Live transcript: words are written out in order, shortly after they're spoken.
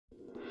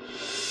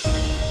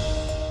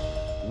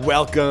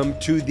Welcome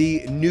to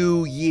the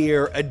New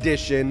Year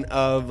edition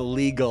of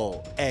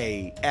Legal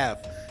AF.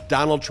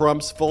 Donald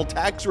Trump's full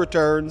tax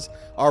returns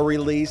are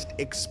released,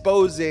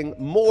 exposing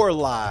more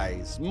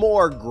lies,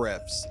 more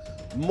grifts,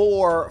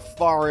 more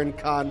foreign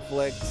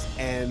conflicts,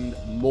 and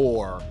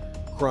more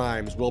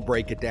crimes. We'll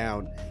break it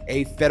down.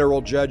 A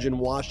federal judge in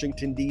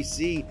Washington,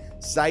 D.C.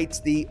 cites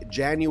the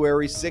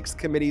January 6th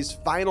committee's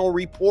final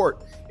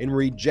report in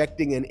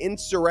rejecting an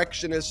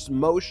insurrectionist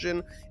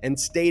motion and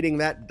stating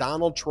that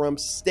Donald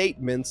Trump's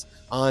statements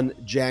on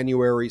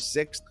January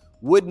 6th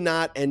would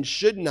not and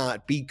should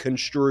not be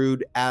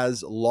construed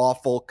as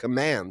lawful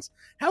commands.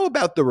 How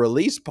about the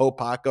release,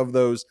 Popak, of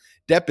those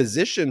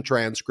deposition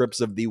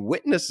transcripts of the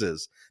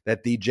witnesses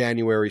that the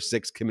January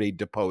 6th committee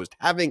deposed,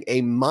 having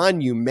a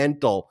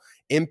monumental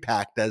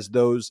impact as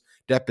those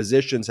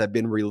depositions have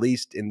been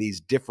released in these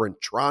different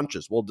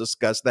tranches? We'll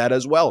discuss that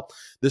as well.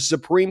 The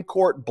Supreme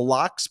Court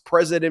blocks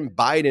President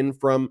Biden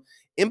from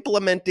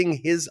implementing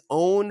his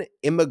own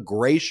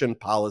immigration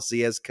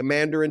policy as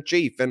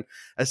commander-in-chief and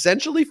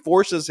essentially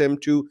forces him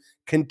to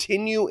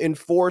continue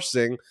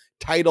enforcing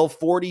Title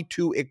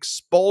 42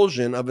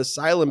 expulsion of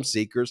asylum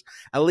seekers,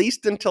 at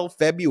least until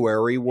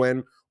February,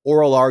 when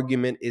oral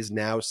argument is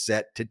now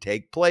set to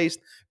take place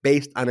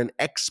based on an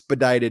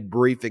expedited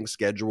briefing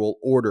schedule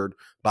ordered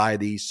by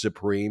the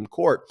Supreme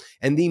Court.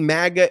 And the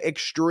MAGA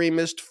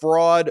extremist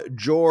fraud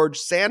George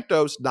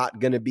Santos not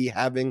going to be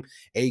having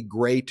a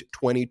great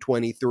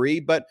 2023,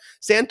 but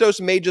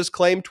Santos may just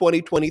claim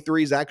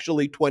 2023 is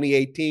actually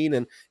 2018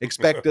 and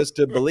expect us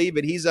to believe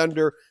it. He's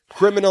under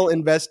criminal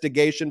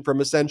investigation from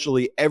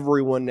essentially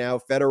everyone now,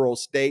 federal,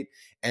 state,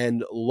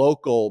 and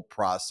local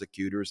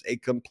prosecutors. A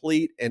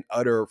complete and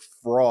utter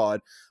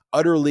fraud,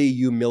 utterly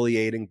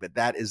humiliating, but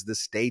that is the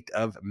state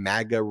of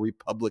MAGA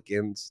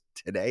Republicans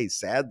today,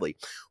 sadly.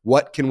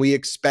 What can we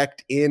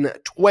expect in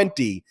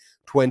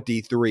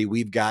 2023?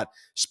 We've got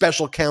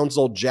special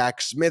counsel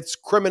Jack Smith's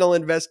criminal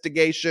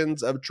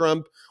investigations of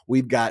Trump.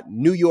 We've got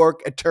New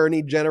York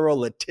Attorney General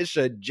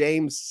Letitia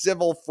James'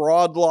 civil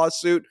fraud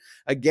lawsuit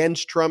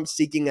against Trump,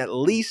 seeking at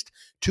least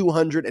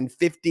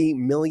 $250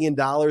 million,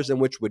 in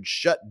which would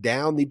shut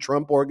down the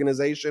Trump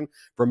organization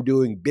from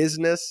doing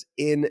business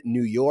in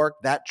New York.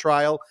 That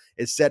trial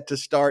is set to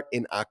start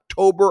in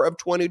October of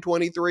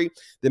 2023.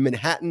 The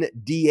Manhattan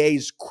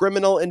DA's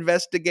criminal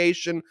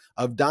investigation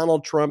of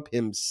Donald Trump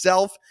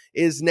himself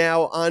is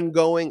now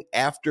ongoing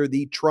after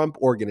the Trump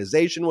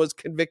organization was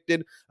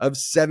convicted of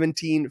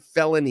 17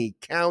 felony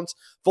counts.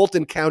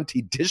 Fulton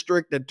County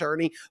District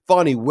Attorney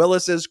Fani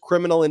Willis's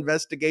criminal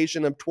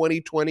investigation of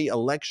 2020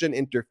 election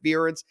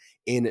interference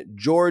in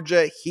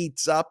Georgia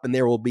heats up, and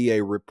there will be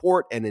a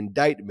report and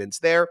indictments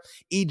there.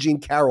 E. Jean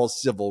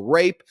Carroll's civil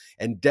rape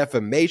and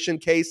defamation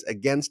case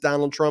against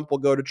Donald Trump will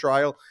go to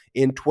trial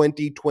in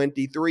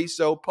 2023.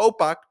 So,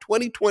 Popak,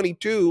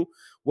 2022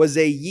 was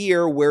a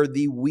year where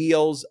the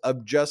wheels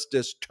of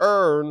justice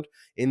turned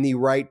in the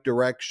right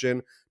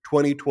direction.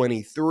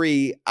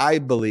 2023, I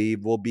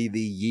believe, will be the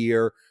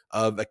year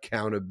of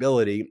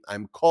accountability.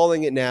 I'm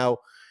calling it now.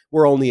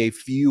 We're only a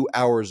few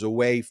hours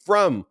away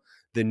from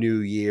the New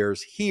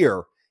Year's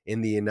here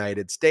in the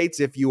United States.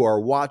 If you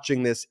are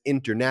watching this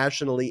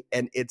internationally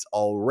and it's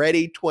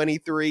already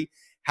 23,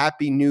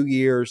 Happy New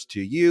Year's to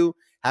you.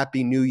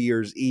 Happy New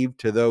Year's Eve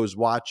to those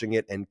watching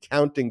it and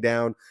counting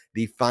down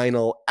the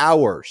final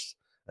hours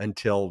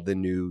until the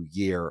new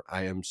year.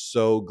 I am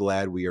so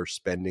glad we are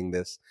spending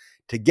this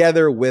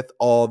together with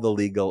all the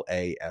legal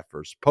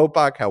AFers.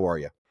 Popak, how are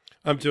you?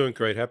 I'm doing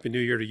great. Happy New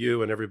Year to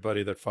you and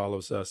everybody that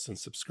follows us and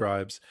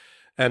subscribes.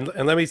 And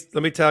let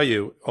me tell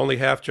you, only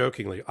half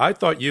jokingly, I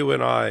thought you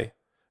and I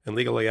and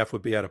Legal AF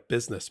would be out of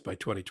business by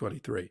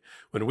 2023.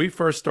 When we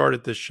first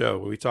started this show,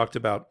 when we talked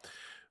about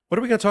what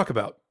are we going to talk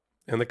about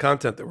and the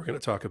content that we're going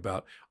to talk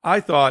about, I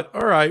thought,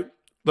 all right,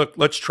 look,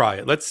 let's try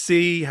it. Let's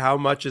see how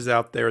much is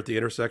out there at the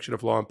intersection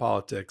of law and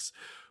politics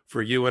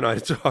for you and I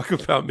to talk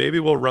about. Maybe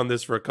we'll run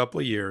this for a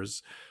couple of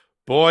years.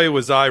 Boy,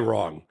 was I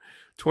wrong.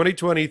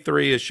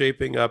 2023 is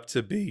shaping up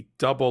to be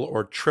double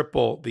or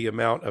triple the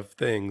amount of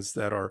things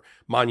that are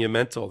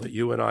monumental that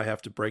you and I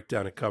have to break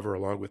down and cover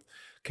along with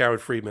Karen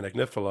Friedman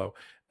Agnifilo.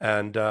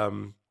 And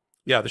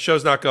the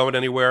show's not going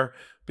anywhere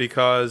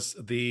because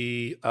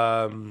the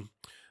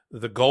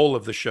goal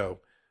of the show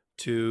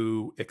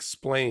to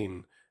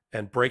explain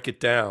and break it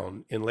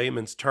down in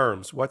layman's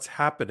terms, what's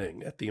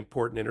happening at the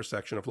important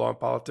intersection of law and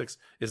politics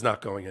is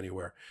not going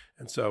anywhere.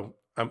 And so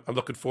I'm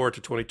looking forward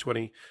to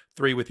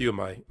 2023 with you,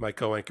 my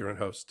co-anchor and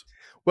host.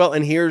 Well,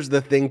 and here's the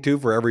thing, too,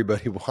 for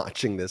everybody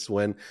watching this.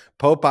 When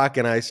Popak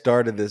and I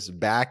started this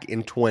back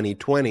in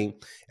 2020,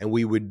 and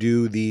we would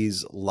do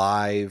these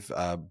live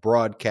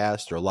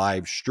broadcasts or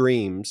live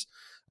streams,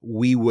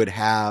 we would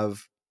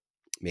have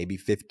maybe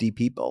 50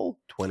 people,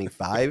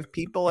 25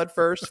 people at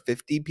first,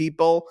 50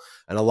 people,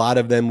 and a lot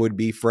of them would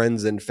be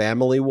friends and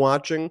family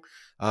watching.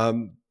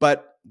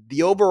 But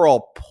the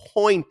overall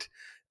point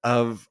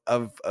of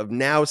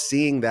now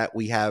seeing that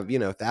we have,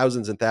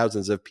 thousands and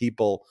thousands of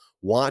people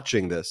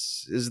watching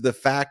this is the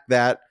fact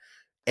that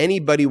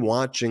anybody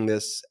watching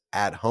this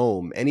at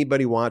home,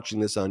 anybody watching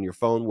this on your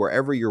phone,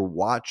 wherever you're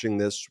watching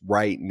this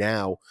right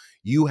now,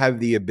 you have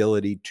the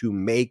ability to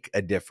make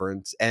a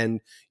difference.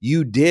 And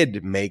you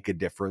did make a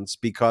difference,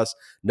 because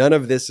none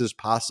of this is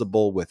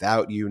possible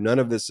without you. None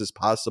of this is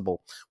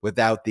possible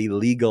without the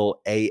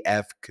Legal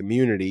AF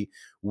community.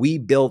 We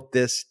built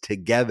this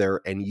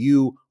together, and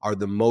you are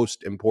the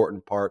most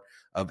important part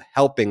of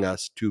helping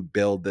us to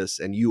build this,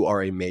 and you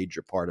are a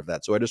major part of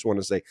that. So I just want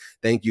to say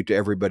thank you to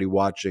everybody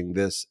watching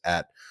this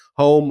at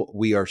home.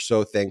 We are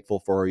so thankful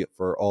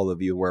for all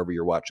of you wherever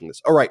you're watching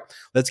this. All right,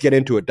 let's get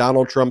into it.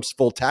 Donald Trump's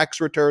full tax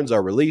returns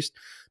are released.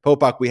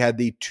 Popok, we had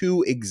the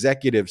 2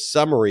 executive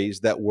summaries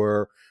that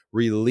were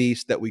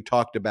released that we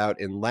talked about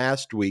in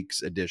last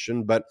week's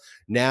edition, but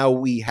now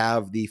we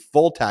have the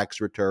full tax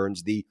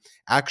returns, the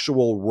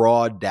actual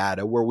raw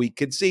data where we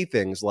could see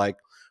things like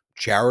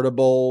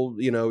charitable,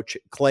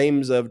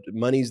 claims of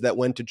monies that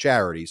went to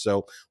charity.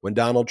 So when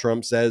Donald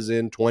Trump says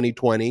in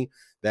 2020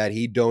 that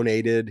he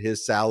donated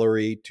his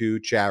salary to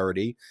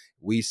charity,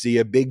 we see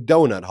a big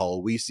donut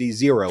hole. We see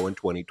 0 in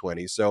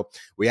 2020. So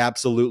we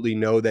absolutely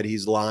know that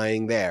he's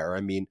lying there.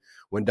 I mean,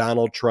 when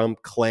Donald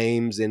Trump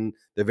claims in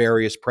the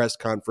various press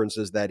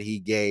conferences that he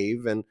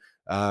gave and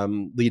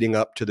leading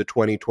up to the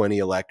 2020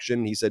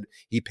 election, he said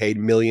he paid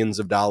millions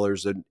of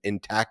dollars in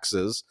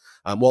taxes.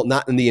 Well,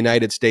 not in the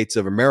United States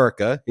of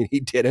America. He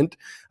didn't.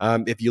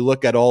 If you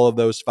look at all of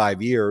those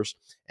 5 years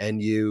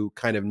and you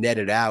kind of net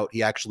it out,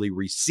 he actually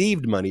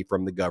received money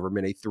from the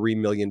government, a $3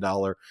 million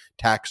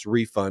tax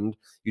refund.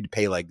 You'd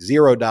pay like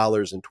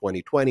 $0 in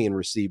 2020 and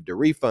received a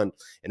refund.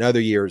 In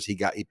other years, he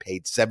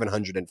paid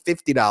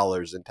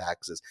 $750 in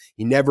taxes.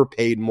 He never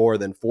paid more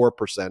than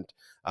 4%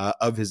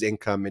 of his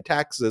income in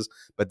taxes,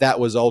 but that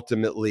was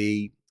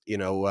ultimately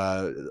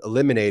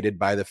eliminated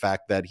by the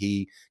fact that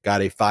he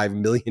got a $5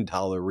 million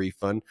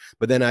refund.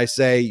 But then I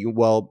say,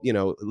 well,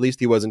 at least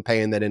he wasn't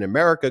paying that in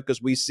America,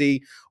 because we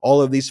see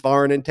all of these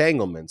foreign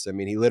entanglements. I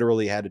mean, he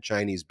literally had a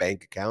Chinese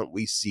bank account.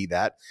 We see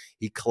that.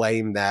 He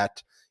claimed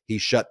that he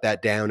shut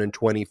that down in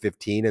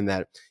 2015 and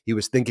that he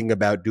was thinking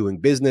about doing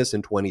business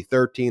in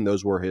 2013.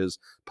 Those were his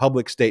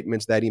public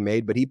statements that he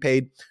made, but he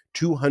paid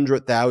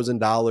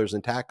 $200,000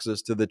 in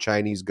taxes to the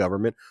Chinese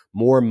government,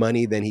 more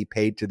money than he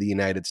paid to the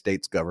United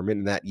States government.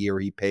 And that year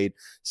he paid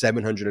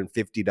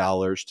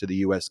 $750 to the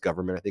U.S.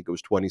 government. I think it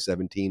was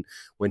 2017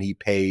 when he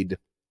paid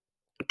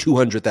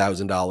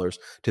 $200,000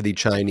 to the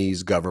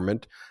Chinese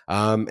government.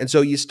 And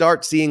so you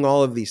start seeing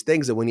all of these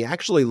things. And when you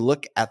actually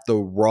look at the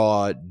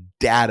raw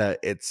data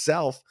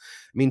itself,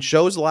 I mean,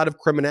 shows a lot of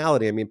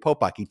criminality. I mean,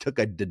 Popok, he took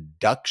a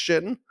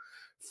deduction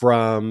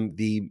from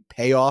the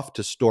payoff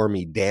to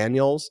Stormy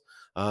Daniels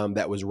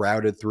that was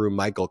routed through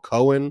Michael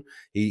Cohen.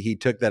 He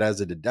took that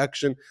as a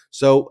deduction.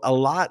 So a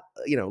lot,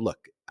 look,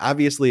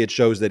 obviously it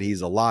shows that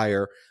he's a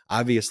liar.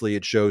 Obviously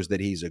it shows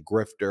that he's a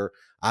grifter.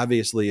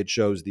 Obviously it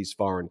shows these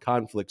foreign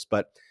conflicts.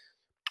 But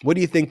what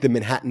do you think the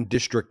Manhattan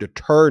District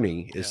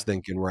Attorney is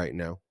thinking right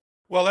now?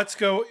 Well, let's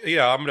go.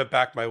 Yeah, I'm going to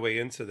back my way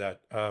into that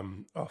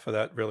off of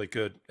that really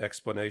good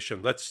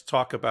explanation. Let's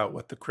talk about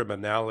what the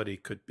criminality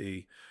could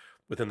be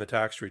within the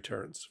tax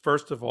returns.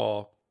 First of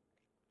all,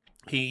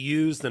 he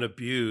used and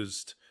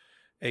abused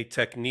a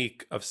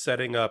technique of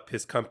setting up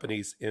his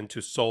companies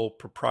into sole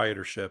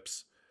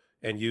proprietorships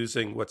and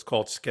using what's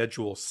called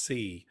Schedule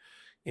C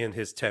in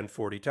his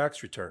 1040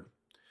 tax return.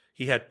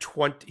 He had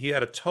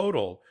a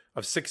total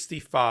of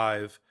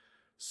 65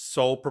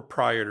 sole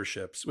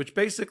proprietorships, which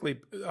basically,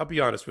 I'll be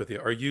honest with you,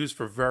 are used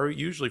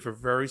usually for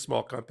very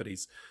small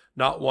companies,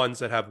 not ones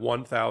that have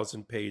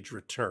 1,000-page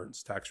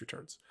tax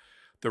returns.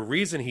 The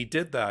reason he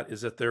did that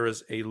is that there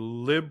is a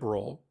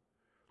liberal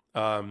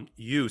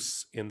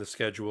use in the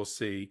Schedule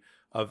C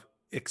of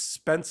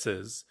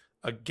expenses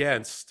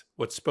against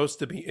what's supposed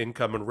to be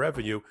income and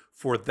revenue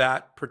for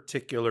that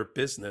particular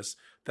business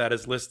that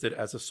is listed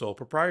as a sole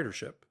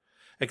proprietorship.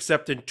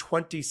 Except in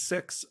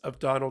 26 of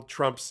Donald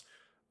Trump's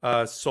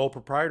sole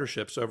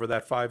proprietorships over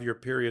that 5-year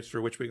period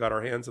through which we got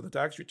our hands on the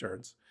tax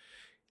returns,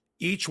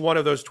 each one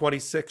of those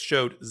 26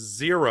 showed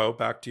 0,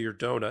 back to your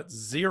donut,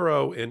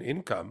 0 in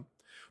income,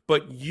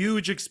 but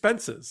huge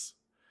expenses,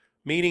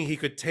 meaning he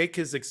could take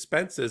his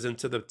expenses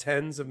into the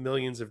tens of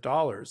millions of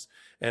dollars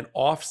and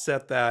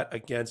offset that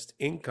against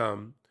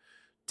income,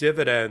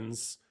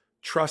 dividends,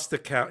 trust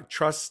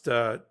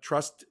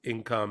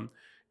income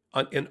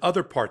in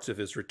other parts of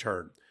his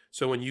return.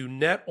 So when you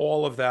net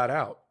all of that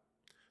out,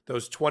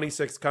 those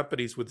 26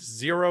 companies with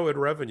 0 in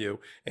revenue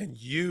and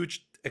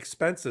huge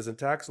expenses and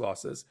tax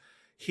losses,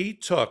 he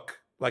took,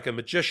 like a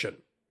magician,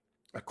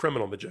 a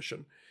criminal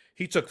magician,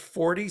 he took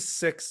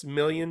 $46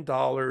 million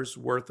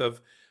worth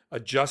of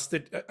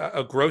adjusted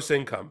gross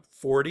income,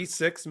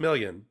 $46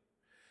 million,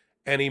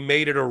 and he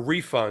made it a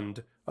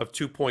refund of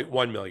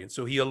 $2.1 million.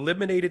 So he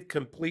eliminated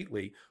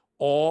completely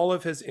all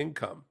of his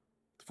income,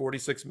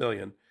 $46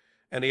 million,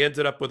 and he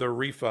ended up with a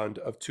refund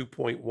of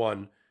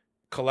 2.1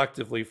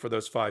 collectively for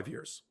those 5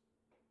 years.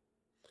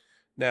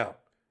 Now,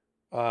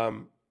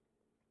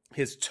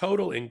 his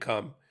total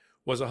income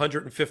was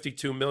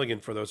 $152 million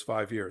for those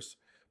 5 years,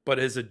 but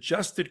his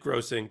adjusted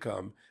gross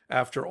income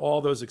after all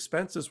those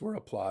expenses were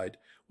applied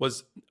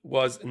was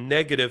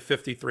negative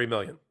 53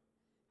 million.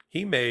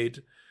 He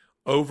made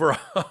over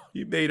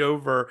he made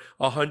over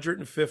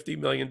 150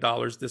 million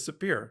dollars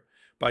disappear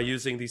by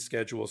using these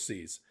Schedule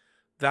Cs.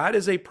 That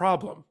is a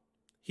problem.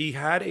 He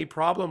had a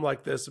problem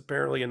like this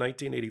apparently in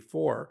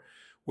 1984,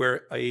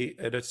 where an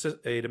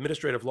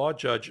administrative law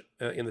judge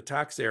in the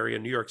tax area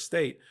in New York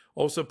State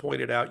also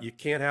pointed out you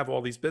can't have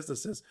all these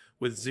businesses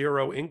with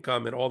zero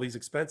income and all these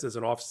expenses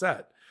and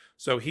offset.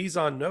 So he's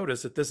on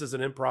notice that this is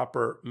an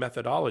improper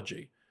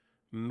methodology.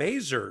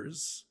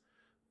 Mazars,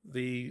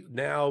 the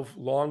now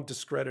long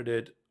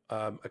discredited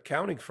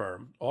accounting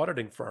firm,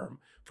 auditing firm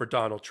for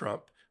Donald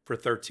Trump for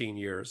 13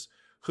 years,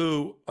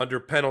 who, under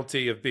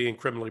penalty of being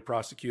criminally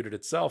prosecuted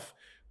itself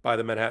by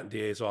the Manhattan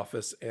DA's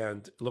office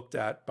and looked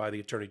at by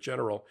the Attorney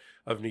General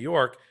of New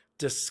York,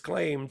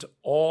 disclaimed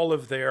all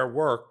of their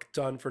work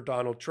done for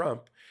Donald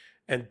Trump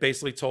and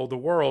basically told the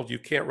world, you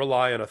can't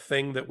rely on a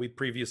thing that we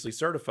previously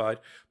certified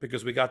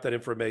because we got that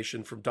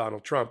information from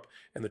Donald Trump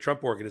and the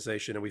Trump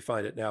Organization, and we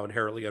find it now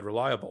inherently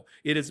unreliable.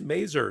 It is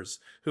Mazars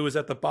who is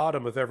at the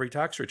bottom of every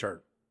tax return.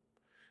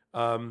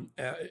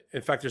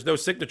 In fact, there's no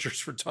signatures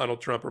for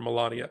Donald Trump or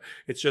Melania.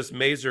 It's just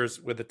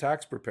Mazars with the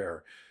tax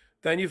preparer.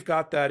 Then you've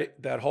got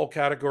that whole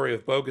category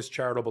of bogus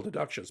charitable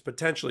deductions,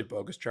 potentially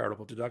bogus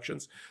charitable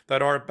deductions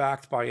that aren't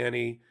backed by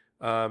any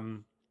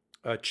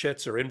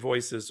chits or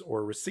invoices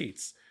or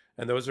receipts,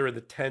 and those are in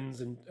the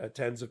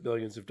tens of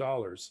millions of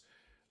dollars.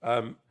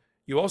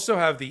 You also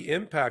have the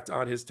impact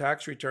on his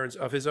tax returns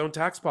of his own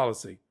tax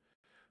policy.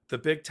 The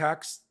big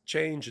tax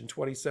change in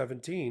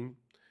 2017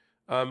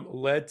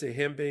 led to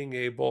him being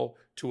able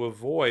to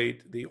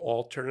avoid the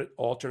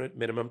alternate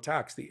minimum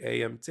tax, the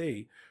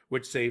AMT,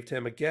 which saved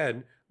him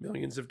again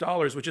millions of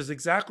dollars, which is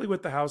exactly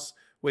what the House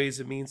Ways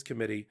and Means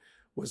Committee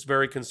was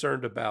very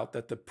concerned about,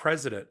 that the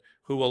president,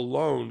 who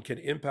alone can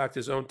impact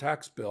his own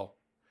tax bill,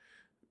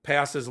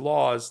 passes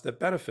laws that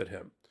benefit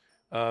him.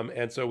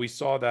 And so we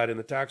saw that in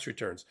the tax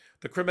returns.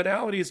 The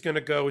criminality is going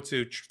to go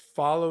to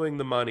following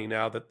the money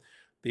now that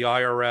the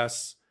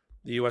IRS,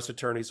 the U.S.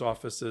 attorney's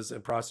offices,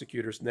 and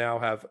prosecutors now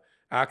have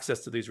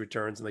access to these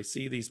returns, and they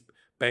see these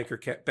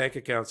bank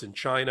accounts in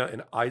China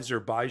and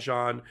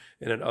Azerbaijan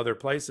and in other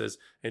places,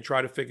 and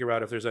try to figure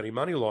out if there's any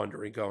money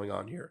laundering going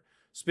on here.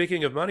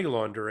 Speaking of money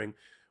laundering,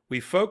 we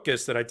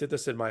focused, and I did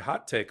this in my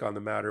hot take on the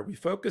matter, we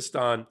focused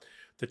on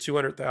the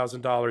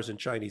 $200,000 in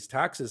Chinese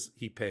taxes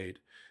he paid,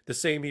 the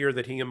same year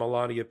that he and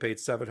Melania paid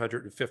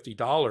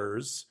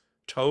 $750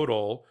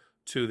 total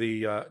to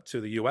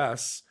the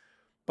U.S.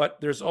 But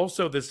there's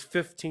also this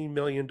 $15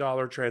 million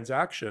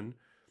transaction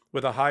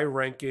with a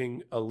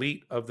high-ranking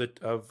elite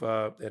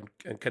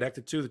and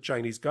connected to the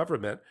Chinese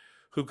government,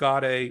 who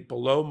got a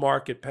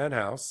below-market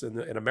penthouse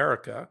in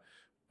America,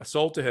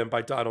 sold to him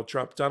by Donald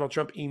Trump. Donald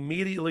Trump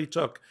immediately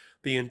took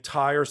the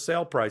entire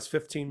sale price,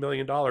 $15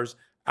 million,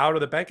 out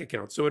of the bank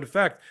account. So in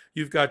fact,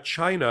 you've got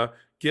China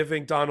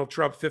giving Donald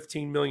Trump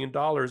 $15 million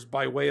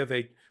by way of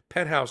a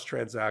penthouse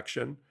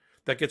transaction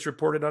that gets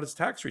reported on his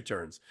tax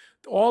returns.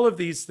 All of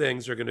these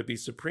things are going to be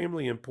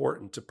supremely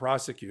important to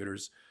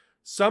prosecutors,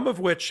 some of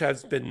which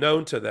has been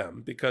known to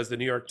them because the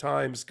New York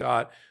Times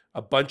got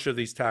a bunch of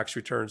these tax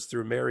returns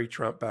through Mary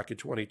Trump back in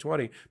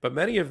 2020, but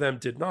many of them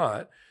did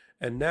not.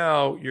 And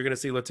now you're going to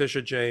see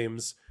Letitia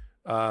James,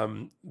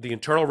 the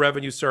Internal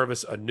Revenue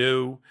Service,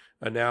 anew,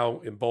 and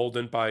now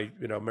emboldened by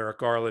Merrick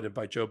Garland and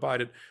by Joe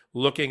Biden,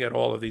 looking at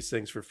all of these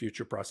things for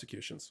future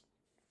prosecutions.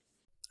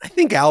 I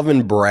think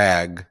Alvin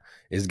Bragg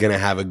is going to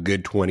have a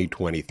good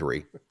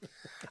 2023.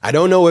 I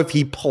don't know if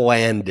he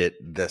planned it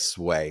this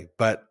way,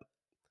 but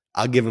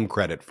I'll give him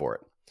credit for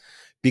it,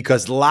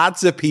 because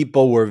lots of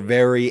people were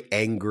very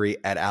angry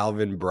at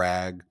Alvin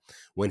Bragg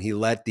when he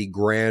let the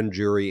grand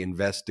jury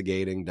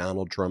investigating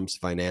Donald Trump's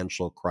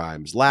financial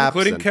crimes lapse.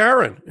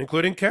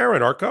 Including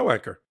Karen, our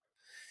co-anchor.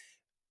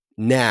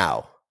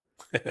 Now,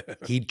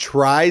 he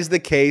tries the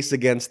case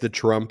against the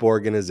Trump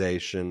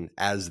Organization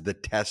as the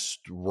test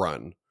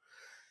run,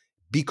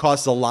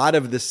 because a lot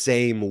of the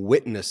same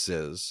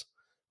witnesses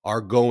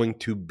are going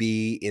to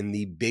be in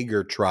the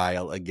bigger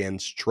trial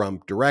against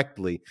Trump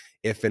directly,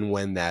 if and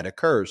when that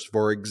occurs.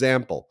 For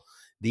example,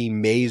 the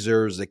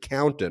Mazars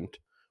accountant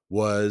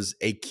was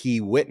a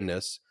key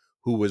witness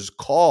who was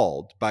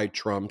called by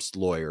Trump's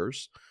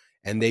lawyers,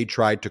 and they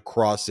tried to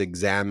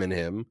cross-examine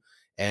him,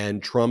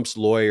 and Trump's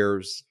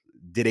lawyers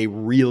did a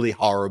really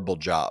horrible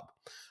job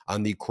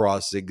on the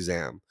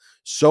cross-exam.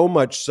 So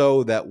much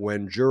so that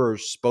when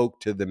jurors spoke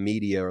to the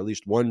media, or at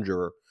least one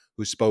juror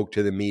who spoke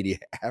to the media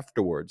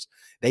afterwards,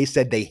 they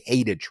said they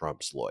hated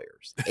Trump's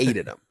lawyers,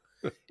 hated them.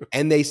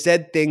 And they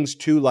said things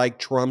too, like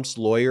Trump's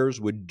lawyers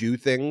would do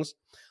things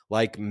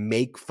like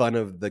make fun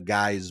of the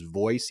guy's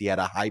voice. He had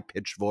a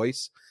high-pitched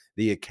voice,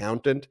 the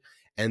accountant.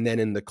 And then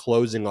in the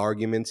closing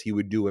arguments, he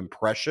would do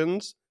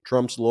impressions.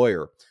 Trump's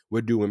lawyer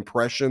would do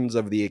impressions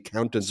of the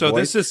accountant's voice. So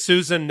this is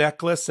Susan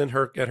Necklace and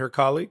her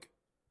colleague?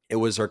 It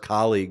was her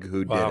colleague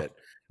who did it.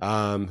 Who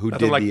Nothing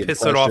did like the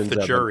pissing off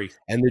the jury.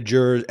 And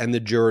the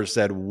jurors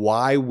said,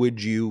 why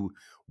would you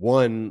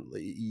one,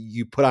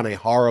 you put on a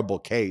horrible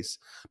case,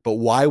 but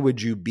why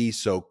would you be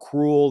so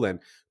cruel and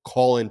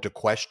call into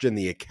question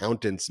the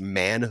accountant's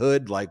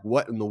manhood? Like,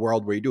 what in the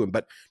world were you doing?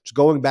 But just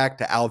going back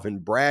to Alvin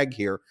Bragg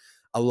here,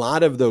 a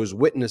lot of those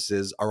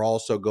witnesses are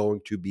also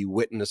going to be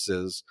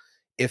witnesses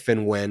if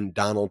and when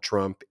Donald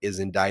Trump is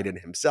indicted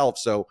himself.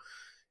 So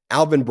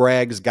Alvin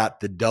Bragg's got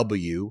the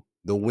W,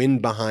 the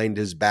wind behind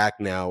his back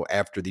now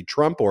after the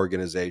Trump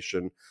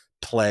organization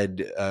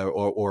pled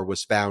or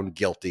was found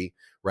guilty,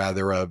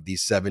 rather, of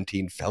these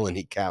 17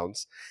 felony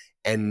counts.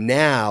 And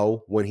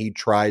now, when he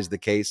tries the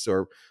case,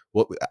 or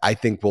what I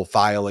think will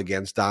file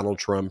against Donald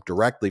Trump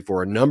directly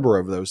for a number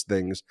of those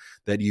things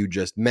that you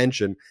just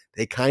mentioned,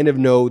 they kind of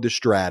know the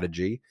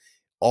strategy.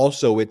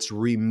 Also, it's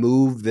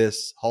remove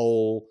this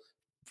whole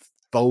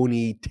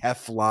phony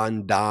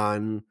Teflon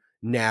Don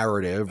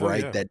narrative, Oh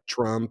right? yeah. That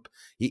Trump,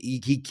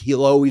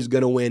 he'll always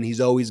going to win.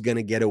 He's always going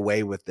to get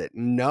away with it.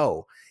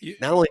 No, You,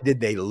 not only did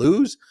they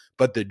lose,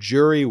 but the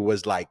jury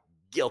was like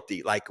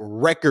guilty, like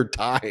record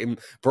time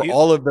for you,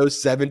 all of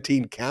those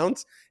 17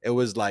 counts. It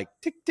was like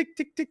tick, tick,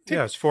 tick, tick, tick.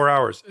 Yes, 4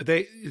 hours.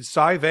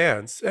 Cy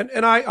Vance,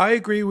 and I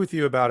agree with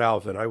you about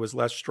Alvin. I was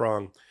less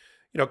strong.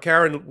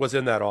 Karen was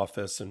in that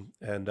office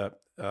and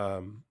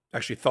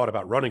actually thought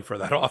about running for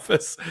that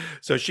office.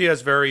 So she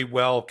has very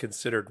well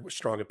considered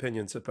strong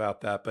opinions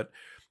about that. But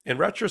in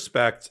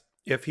retrospect,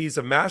 if he's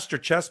a master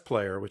chess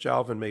player, which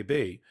Alvin may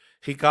be,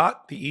 he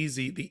got the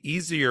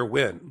easier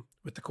win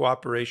with the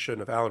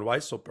cooperation of Alan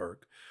Weisselberg,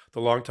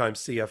 the longtime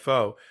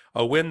CFO,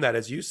 a win that,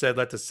 as you said,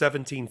 led to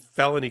 17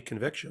 felony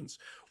convictions,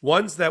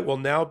 ones that will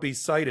now be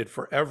cited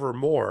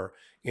forevermore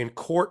in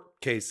court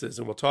cases.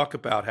 And we'll talk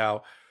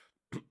about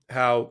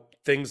how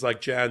things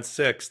like Jan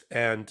 6th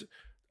and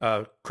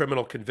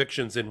criminal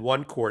convictions in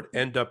one court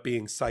end up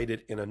being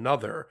cited in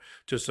another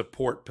to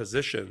support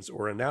positions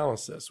or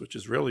analysis, which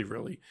is really,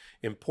 really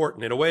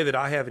important in a way that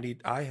I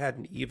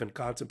hadn't even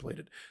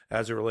contemplated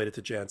as it related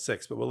to Jan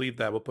 6. But we'll leave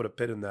that. We'll put a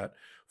pin in that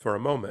for a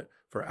moment.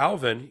 For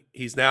Alvin,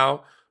 he's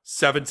now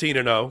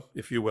 17-0,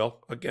 if you will,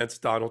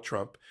 against Donald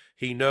Trump.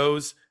 He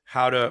knows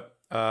how to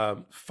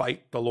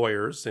fight the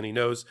lawyers, and he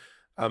knows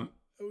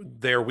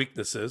their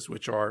weaknesses,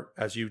 which are,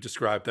 as you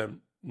described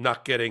them,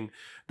 not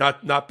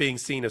being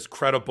seen as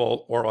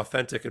credible or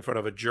authentic in front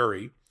of a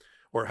jury,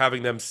 or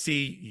having them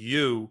see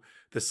you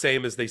the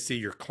same as they see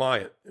your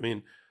client. I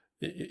mean,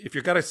 if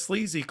you've got a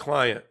sleazy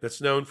client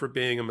that's known for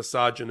being a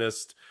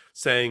misogynist,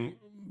 saying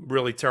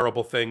really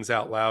terrible things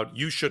out loud,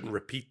 you shouldn't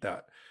repeat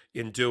that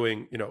in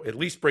doing, at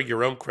least bring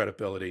your own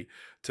credibility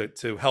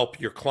to help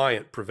your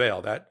client prevail.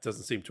 That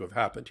doesn't seem to have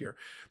happened here,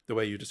 the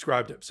way you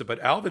described it. So, but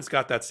Alvin's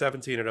got that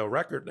 17-0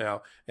 record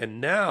now, and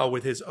now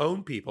with his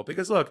own people,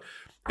 because look,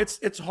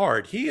 it's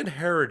hard. He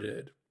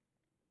inherited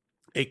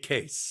a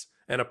case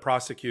and a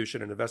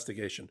prosecution and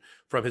investigation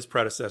from his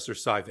predecessor,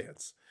 Cy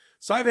Vance.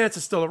 Cy Vance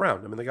is still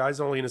around. I mean, the guy's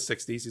only in his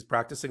 60s. He's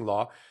practicing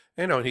law.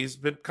 And he's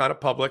been kind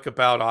of public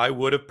about, I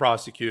would have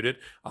prosecuted.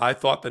 I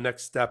thought the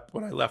next step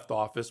when I left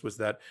office was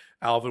that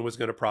Alvin was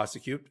going to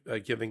prosecute,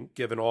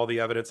 given all the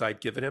evidence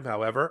I'd given him.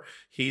 However,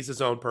 he's his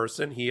own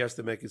person. He has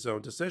to make his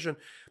own decision.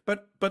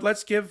 But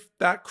let's give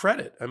that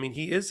credit. I mean,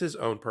 he is his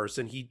own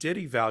person. He did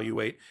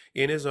evaluate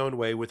in his own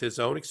way with his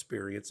own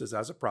experiences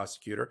as a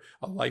prosecutor,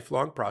 a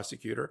lifelong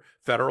prosecutor,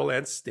 federal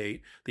and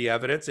state, the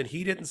evidence. And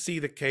he didn't see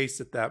the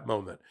case at that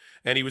moment.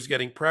 And he was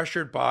getting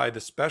pressured by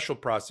the special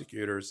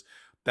prosecutors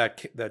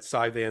that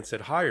Cy Vance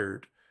had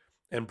hired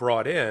and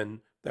brought in,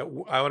 that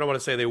I don't want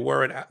to say they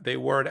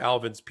weren't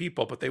Alvin's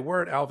people, but they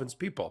weren't Alvin's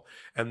people.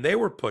 And they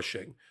were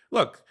pushing,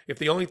 look, if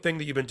the only thing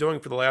that you've been doing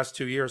for the last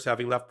 2 years,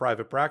 having left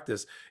private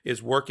practice,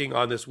 is working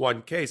on this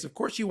one case, of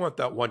course you want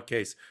that one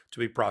case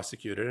to be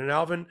prosecuted. And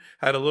Alvin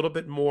had a little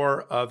bit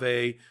more of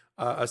a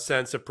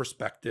sense of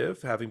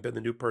perspective, having been the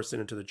new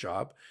person into the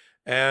job.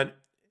 And,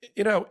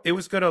 it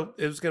was gonna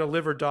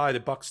live or die.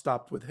 The buck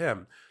stopped with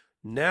him.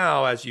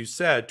 Now, as you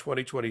said,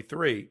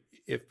 2023,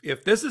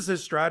 if this is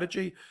his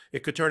strategy,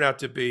 it could turn out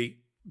to be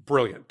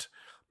brilliant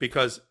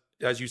because,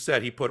 as you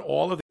said, he put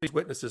all of these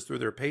witnesses through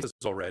their paces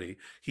already.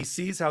 He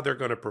sees how they're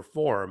going to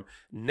perform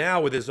now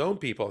with his own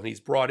people, and he's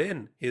brought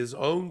in his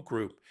own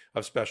group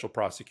of special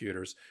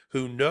prosecutors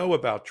who know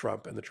about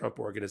Trump and the Trump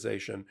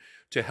organization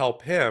to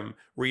help him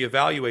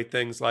reevaluate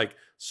things like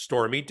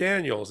Stormy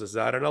Daniels. Is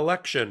that an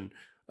election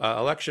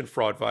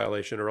fraud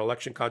violation or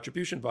election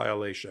contribution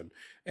violation,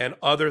 and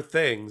other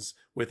things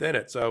within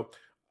it. So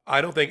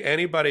I don't think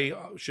anybody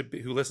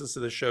who listens to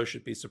this show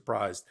should be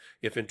surprised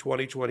if in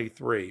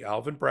 2023,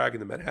 Alvin Bragg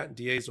in the Manhattan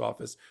DA's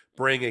office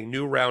bring a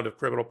new round of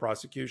criminal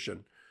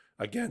prosecution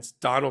against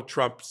Donald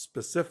Trump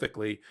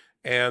specifically,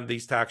 and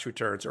these tax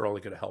returns are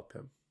only going to help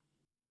him.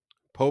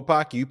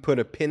 Popok, you put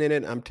a pin in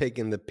it. I'm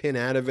taking the pin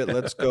out of it.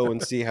 Let's go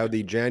and see how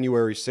the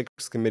January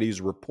 6th committee's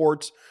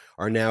reports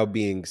are now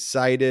being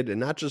cited, and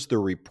not just the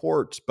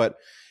reports, but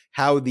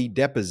how the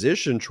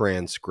deposition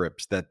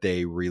transcripts that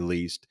they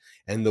released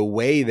and the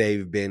way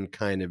they've been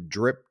kind of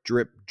drip,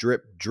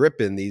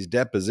 in these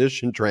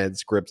deposition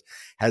transcripts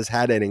has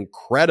had an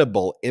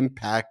incredible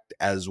impact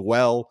as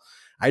well.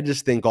 I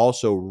just think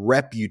also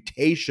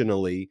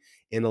reputationally,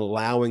 in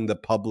allowing the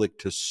public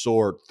to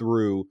sort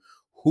through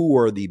who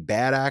are the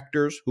bad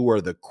actors, who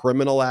are the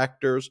criminal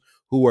actors,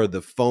 who are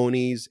the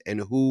phonies,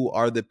 and who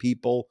are the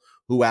people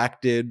who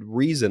acted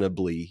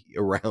reasonably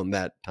around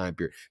that time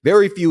period.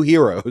 Very few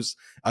heroes,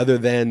 other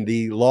than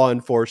the law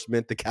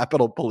enforcement, the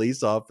Capitol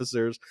Police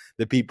officers,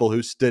 the people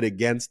who stood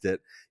against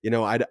it.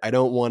 I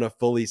don't want to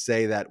fully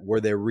say that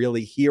were there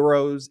really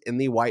heroes in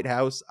the White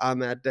House on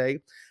that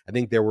day. I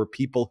think there were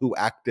people who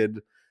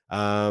acted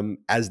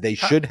as they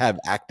should have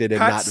acted and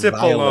Pat not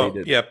Cipollone,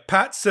 violated. yeah,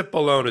 Pat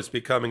Cipollone is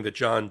becoming the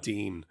John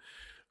Dean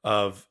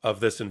of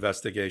this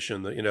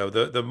investigation.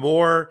 The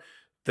more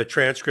the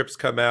transcripts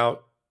come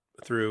out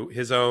through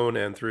his own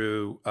and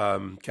through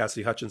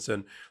Cassidy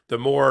Hutchinson, the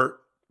more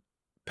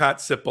Pat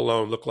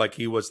Cipollone looked like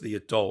he was the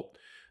adult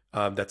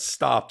that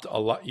stopped a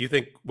lot. You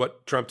think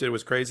what Trump did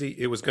was crazy?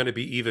 It was going to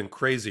be even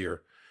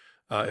crazier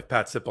if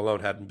Pat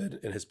Cipollone hadn't been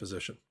in his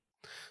position.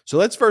 So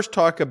let's first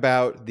talk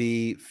about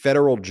the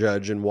federal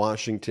judge in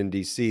Washington,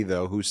 D.C.,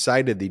 though, who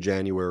cited the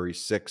January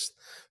 6th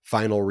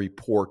final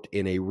report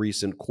in a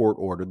recent court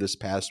order this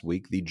past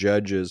week. The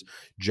judge is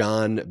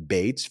John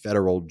Bates,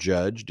 federal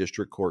judge,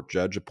 district court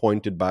judge,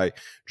 appointed by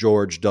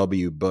George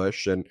W.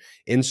 Bush. An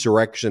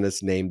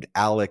insurrectionist named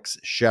Alex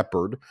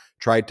Shepard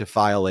tried to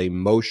file a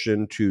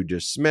motion to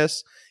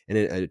dismiss and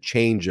a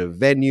change of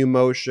venue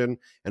motion,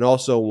 and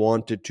also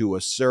wanted to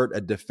assert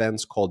a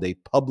defense called a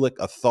public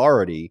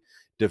authority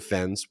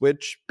defense,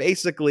 which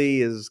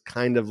basically is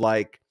kind of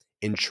like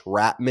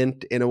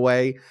entrapment in a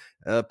way.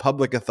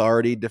 Public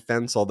authority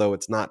defense, although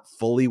it's not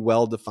fully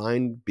well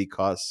defined,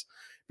 because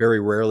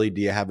very rarely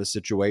do you have a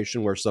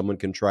situation where someone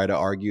can try to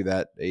argue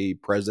that a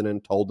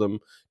president told them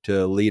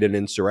to lead an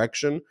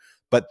insurrection.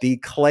 But the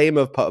claim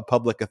of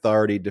public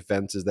authority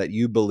defense is that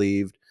you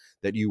believed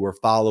that you were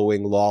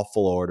following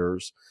lawful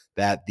orders,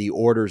 that the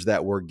orders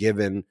that were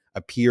given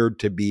appeared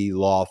to be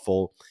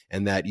lawful,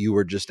 and that you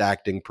were just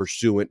acting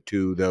pursuant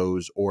to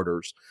those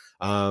orders.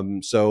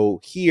 So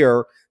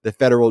here, the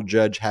federal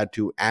judge had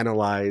to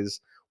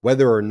analyze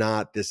whether or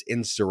not this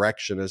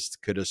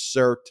insurrectionist could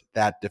assert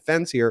that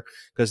defense here,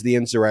 because the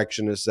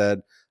insurrectionist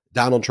said,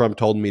 Donald Trump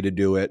told me to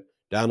do it.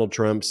 Donald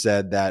Trump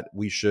said that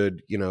we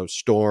should,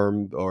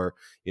 storm or,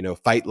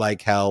 fight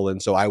like hell.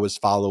 And so I was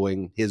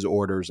following his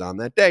orders on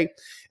that day.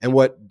 And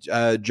what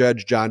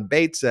Judge John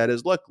Bates said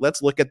is, look,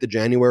 let's look at the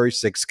January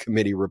 6th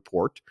committee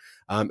report.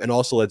 And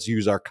also let's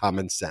use our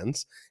common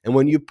sense. And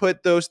when you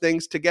put those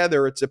things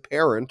together, it's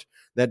apparent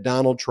that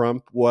Donald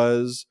Trump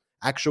was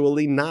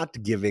actually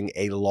not giving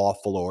a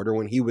lawful order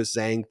when he was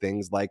saying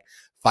things like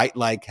fight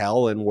like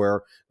hell and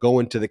we're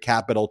going to the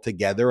Capitol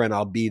together and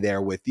I'll be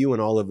there with you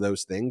and all of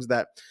those things,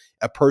 that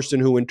a person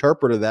who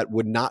interpreted that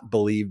would not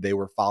believe they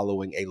were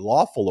following a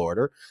lawful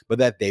order, but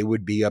that they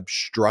would be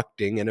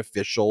obstructing an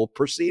official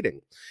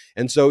proceeding.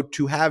 And so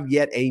to have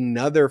yet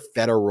another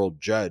federal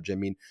judge, I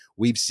mean,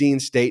 we've seen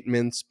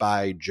statements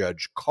by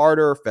Judge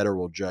Carter,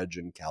 federal judge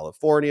in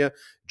California,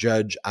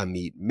 Judge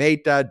Amit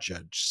Mehta,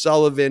 Judge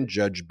Sullivan,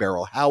 Judge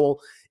Beryl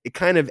Howell. It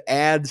kind of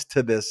adds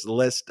to this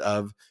list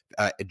of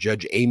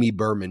Judge Amy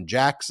Berman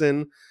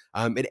Jackson.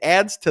 It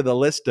adds to the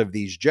list of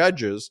these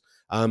judges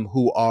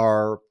who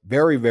are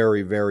very,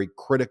 very, very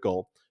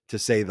critical, to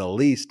say the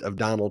least, of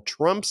Donald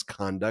Trump's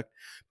conduct.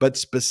 But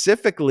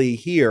specifically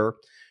here,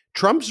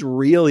 Trump's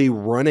really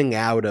running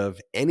out of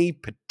any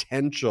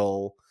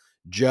potential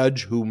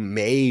judge who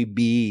may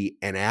be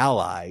an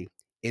ally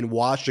in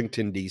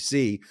Washington,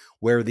 D.C.,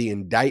 where the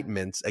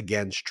indictments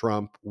against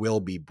Trump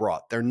will be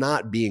brought. They're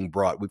not being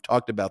brought. We've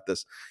talked about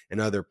this in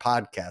other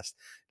podcasts.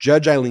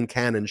 Judge Eileen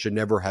Cannon should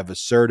never have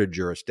asserted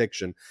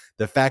jurisdiction.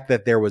 The fact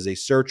that there was a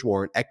search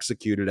warrant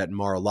executed at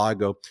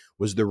Mar-a-Lago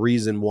was the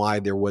reason why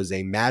there was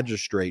a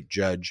magistrate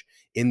judge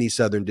in the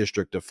Southern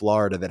District of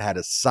Florida that had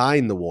to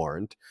sign the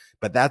warrant.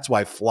 But that's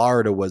why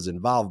Florida was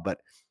involved.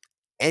 But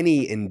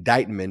any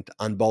indictment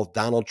on both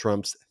Donald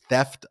Trump's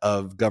theft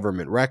of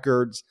government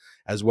records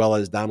as well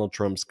as Donald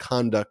Trump's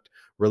conduct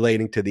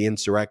relating to the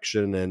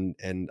insurrection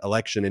and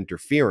election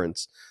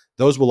interference,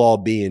 those will all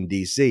be in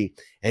D.C.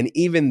 And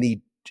even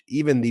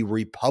the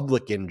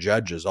Republican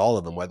judges, all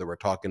of them, whether we're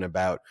talking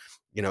about,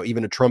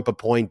 even a Trump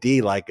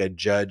appointee like a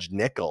Judge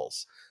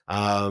Nichols,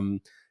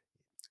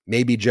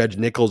 maybe Judge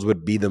Nichols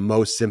would be the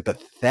most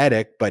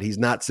sympathetic, but he's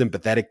not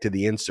sympathetic to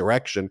the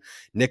insurrection.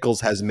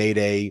 Nichols has made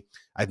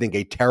I think,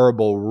 a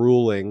terrible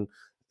ruling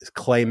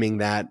claiming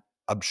that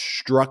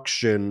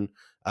obstruction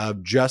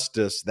of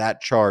justice, that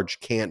charge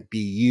can't be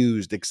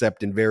used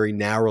except in very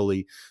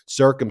narrowly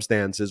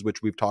circumstances,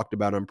 which we've talked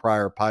about on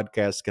prior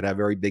podcasts, could have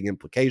very big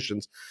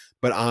implications.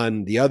 But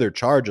on the other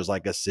charges,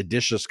 like a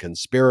seditious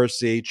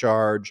conspiracy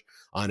charge,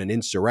 on an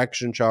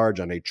insurrection charge,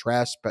 on a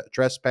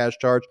trespass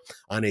charge,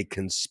 on a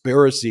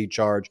conspiracy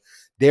charge,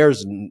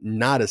 there's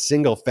not a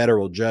single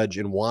federal judge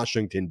in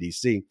Washington,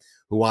 D.C.,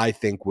 who I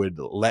think would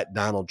let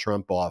Donald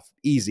Trump off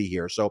easy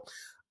here. So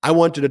I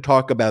wanted to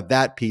talk about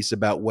that piece,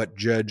 about what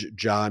Judge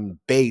John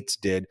Bates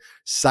did,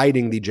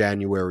 citing the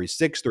January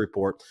 6th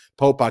report.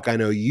 Popok, I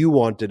know you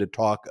wanted to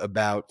talk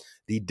about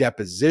the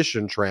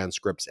deposition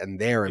transcripts and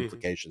their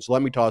implications. So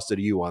let me toss it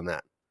to you on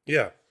that.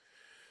 Yeah.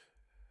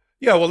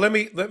 Yeah, well, let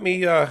me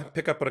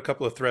pick up on a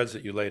couple of threads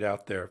that you laid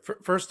out there.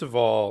 First of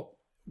all,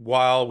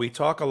 while we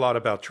talk a lot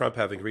about Trump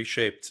having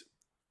reshaped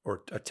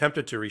or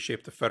attempted to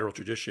reshape the federal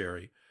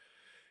judiciary,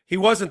 he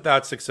wasn't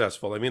that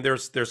successful. I mean,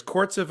 there's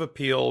courts of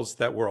appeals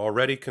that were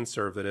already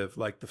conservative,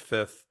 like the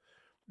Fifth,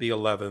 the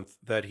 11th,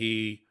 that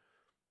he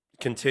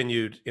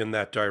continued in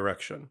that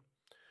direction.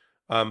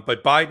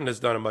 But Biden has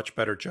done a much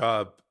better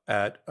job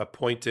at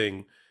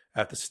appointing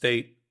at the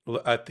state,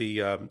 at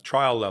the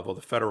trial level,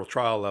 the federal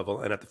trial level,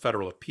 and at the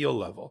federal appeal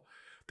level.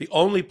 The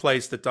only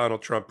place that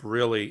Donald Trump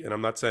really, and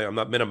I'm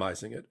not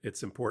minimizing it,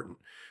 it's important,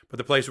 but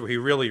the place where he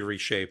really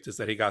reshaped is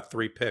that he got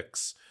three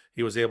picks.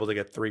 He was able to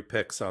get three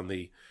picks on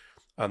the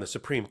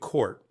Supreme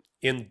Court.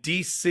 In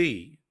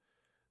D.C.,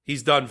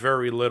 he's done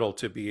very little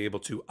to be able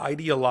to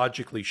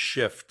ideologically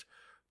shift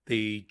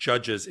the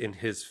judges in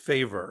his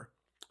favor.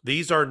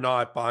 These are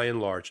not, by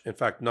and large, in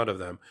fact, none of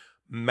them,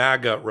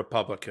 MAGA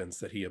Republicans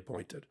that he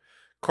appointed.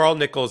 Carl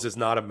Nichols is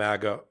not a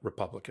MAGA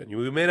Republican.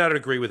 You may not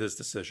agree with his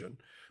decision,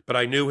 but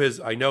I know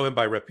him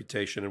by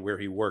reputation and where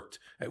he worked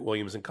at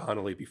Williams and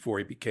Connolly before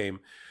he became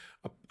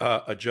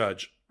a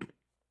judge.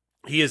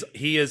 He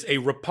is a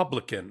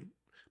Republican,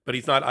 but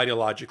he's not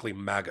ideologically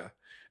MAGA.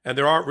 And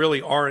there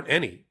aren't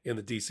any in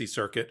the DC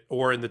Circuit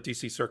or in the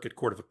DC Circuit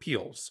Court of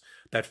Appeals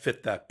that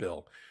fit that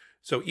bill.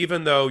 So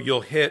even though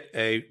you'll hit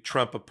a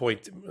Trump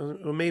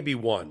appointment, maybe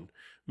one,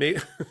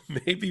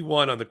 maybe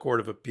one on the Court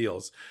of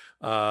Appeals,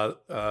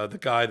 the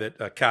guy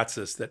that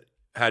Katsas that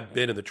had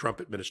been in the Trump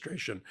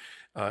administration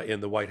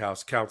in the White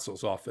House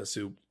counsel's office,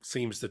 who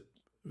seems to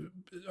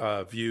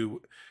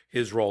view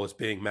his role as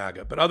being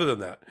MAGA. But other than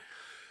that,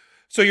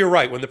 so you're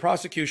right. When the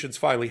prosecutions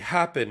finally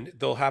happen,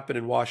 they'll happen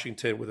in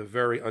Washington with a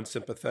very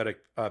unsympathetic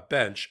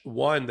bench,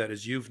 one that,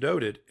 as you've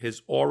noted,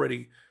 is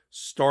already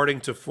starting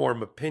to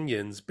form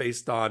opinions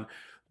based on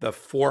the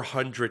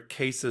 400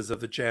 cases of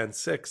the Jan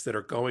 6 that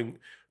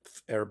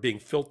are being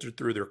filtered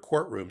through their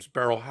courtrooms.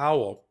 Beryl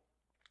Howell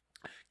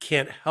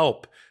can't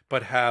help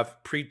but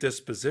have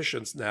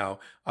predispositions now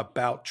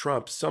about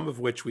Trump, some of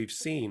which we've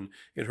seen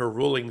in her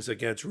rulings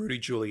against Rudy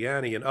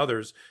Giuliani and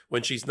others,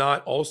 when she's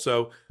not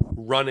also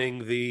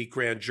running the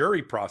grand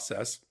jury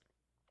process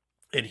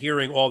and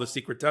hearing all the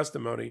secret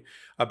testimony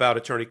about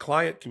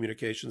attorney-client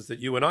communications that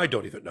you and I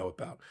don't even know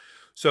about.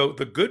 So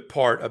the good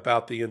part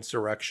about the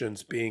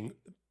insurrections being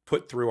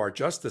put through our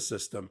justice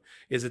system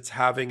is it's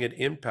having an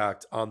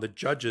impact on the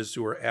judges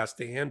who are asked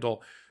to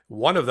handle.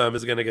 One of them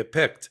is going to get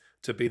picked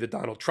to be the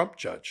Donald Trump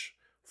judge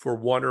for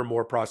one or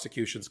more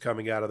prosecutions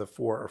coming out of the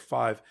 4 or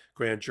 5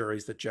 grand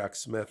juries that Jack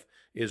Smith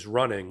is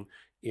running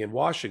in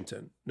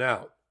Washington.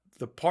 Now,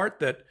 the part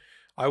that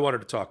I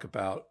wanted to talk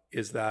about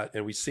is that,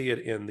 and we see it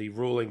in the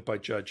ruling by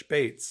Judge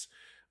Bates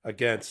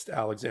against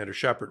Alexander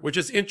Shepard, which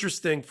is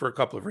interesting for a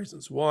couple of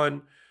reasons.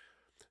 One,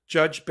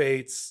 Judge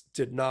Bates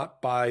did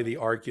not buy the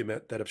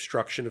argument that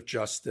obstruction of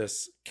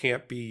justice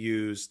can't be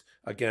used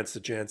against the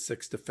Jan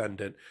 6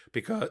 defendant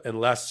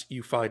unless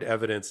you find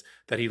evidence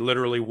that he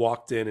literally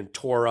walked in and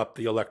tore up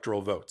the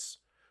electoral votes,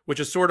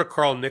 which is sort of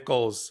Carl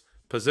Nichols'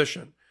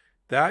 position.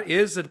 That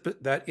is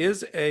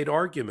an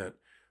argument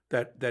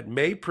that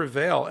may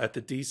prevail at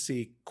the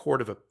DC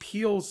Court of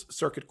Appeals,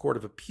 Circuit Court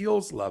of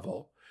Appeals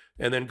level,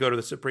 and then go to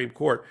the Supreme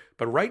Court.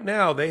 But right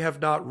now, they have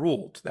not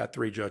ruled, that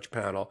 3-judge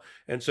panel.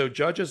 And so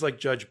judges like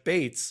Judge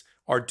Bates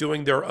are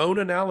doing their own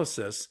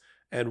analysis.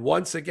 And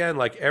once again,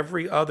 like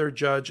every other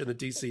judge in the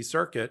DC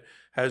Circuit,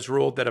 has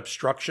ruled that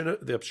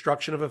the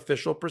obstruction of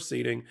official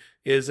proceeding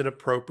is an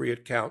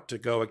appropriate count to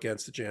go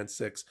against the Jan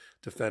 6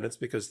 defendants,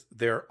 because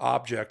their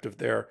object of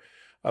their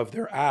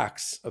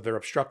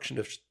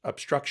obstructionist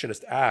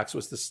acts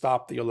was to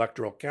stop the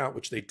electoral count,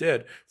 which they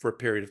did for a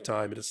period of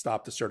time, and to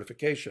stop the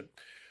certification.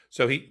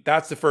 So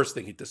that's the first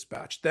thing he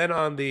dispatched. Then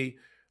on the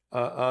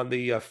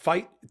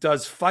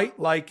fight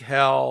like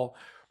hell,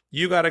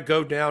 you got to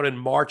go down and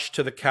march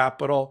to the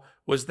Capitol.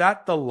 Was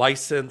that the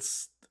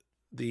license,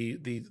 the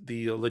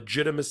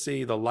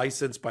legitimacy, the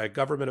license by a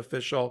government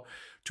official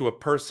to a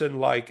person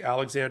like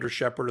Alexander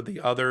Shepard or the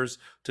others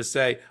to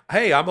say,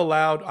 hey, I'm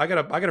allowed, I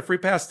got a free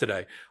pass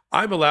today.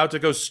 I'm allowed to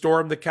go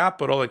storm the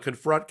Capitol and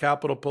confront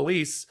Capitol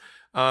Police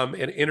and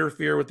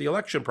interfere with the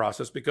election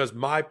process because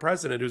my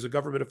president, who's a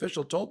government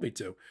official, told me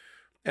to.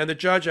 And the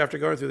judge, after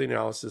going through the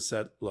analysis,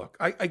 said, look,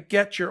 I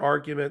get your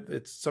argument.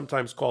 It's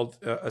sometimes called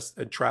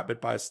entrapment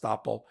by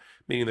estoppel,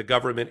 meaning the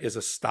government is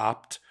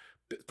stopped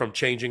from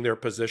changing their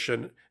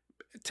position,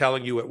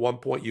 telling you at one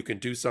point you can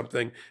do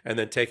something and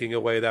then taking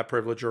away that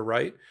privilege or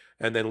right,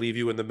 and then leave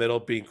you in the middle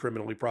being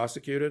criminally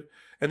prosecuted.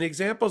 And the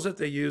examples that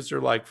they used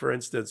are like, for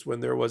instance,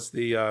 when there was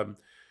the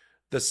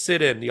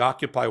sit-in, the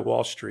Occupy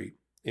Wall Street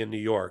in New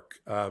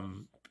York,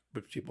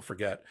 which people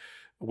forget,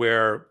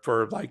 where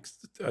for like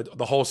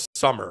the whole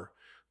summer,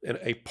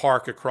 a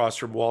park across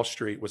from Wall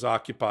Street was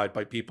occupied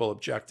by people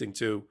objecting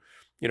to,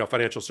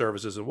 financial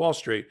services in Wall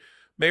Street.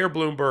 Mayor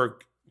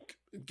Bloomberg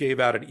gave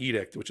out an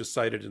edict, which is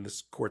cited in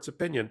this court's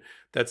opinion,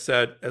 that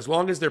said, as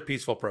long as they're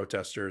peaceful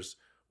protesters,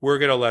 we're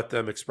going to let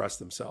them express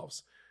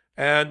themselves.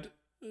 And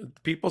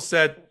people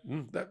said,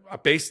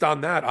 based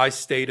on that, I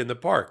stayed in the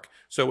park.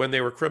 So when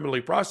they were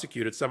criminally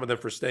prosecuted, some of them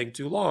for staying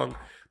too long,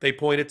 they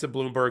pointed to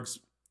Bloomberg's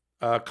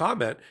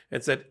comment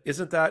and said,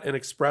 isn't that an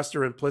expressed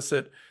or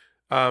implicit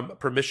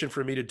permission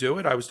for me to do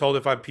it? I was told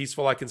if I'm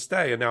peaceful, I can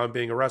stay, and now I'm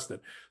being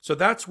arrested. So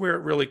that's where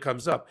it really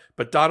comes up.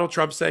 But Donald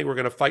Trump saying we're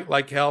going to fight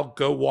like hell,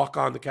 go walk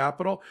on the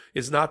Capitol,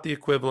 is not the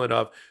equivalent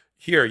of,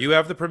 here, you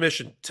have the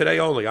permission, today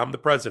only, I'm the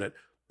president,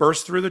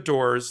 burst through the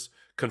doors,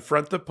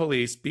 confront the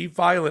police, be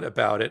violent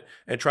about it,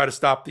 and try to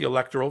stop the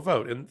electoral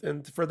vote.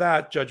 And for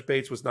that, Judge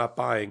Bates was not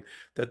buying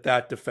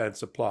that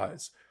defense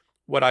applies.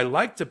 What I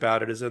liked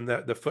about it is in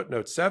the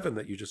footnote 7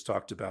 that you just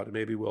talked about, and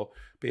maybe we'll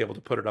be able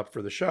to put it up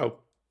for the show.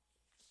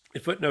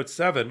 In footnote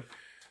 7,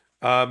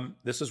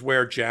 this is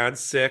where Jan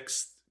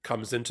 6th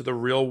comes into the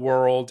real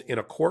world in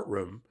a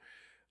courtroom.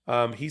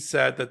 He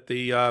said that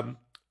the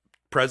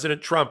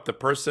President Trump, the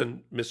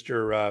person,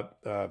 Mr.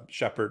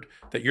 Shepard,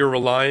 that you're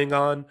relying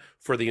on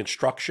for the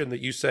instruction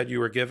that you said you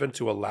were given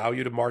to allow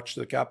you to march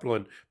to the Capitol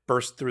and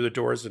burst through the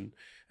doors and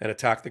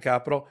attack the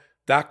Capitol,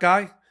 that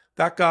guy,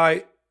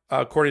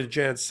 according to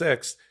Jan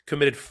 6th,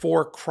 committed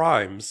 4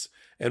 crimes.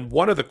 And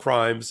one of the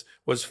crimes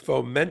was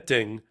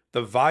fomenting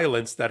the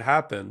violence that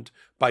happened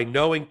by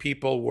knowing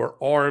people were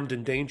armed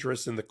and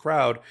dangerous in the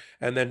crowd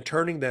and then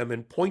turning them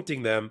and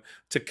pointing them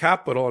to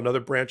Capitol, another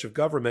branch of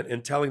government,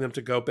 and telling them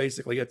to go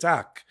basically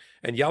attack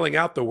and yelling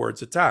out the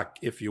words attack,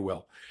 if you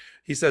will.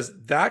 He says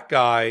that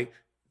guy,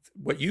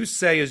 what you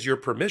say is your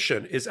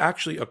permission is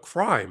actually a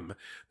crime,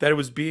 that it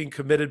was being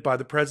committed by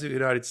the President of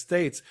the United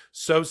States.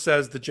 So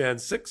says the Jan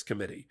 6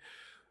 committee.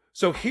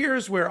 So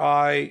here's where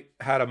I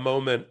had a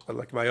moment,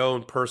 like my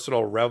own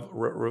personal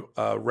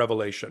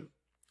revelation.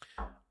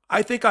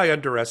 I think I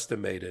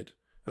underestimated,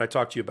 and I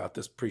talked to you about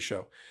this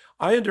pre-show,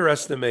 I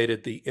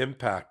underestimated the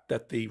impact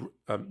that the,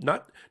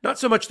 not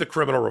so much the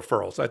criminal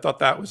referrals. I thought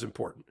that was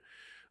important.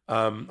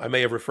 I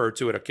may have referred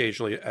to it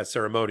occasionally as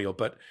ceremonial,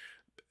 but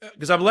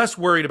because I'm less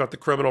worried about the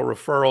criminal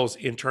referrals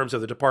in terms of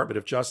the Department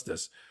of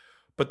Justice,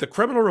 but the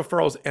criminal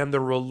referrals and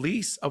the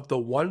release of the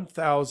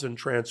 1,000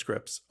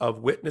 transcripts of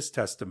witness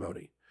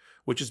testimony,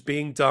 which is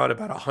being done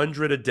about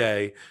 100 a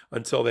day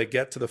until they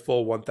get to the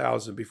full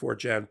 1,000 before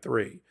Jan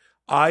 3.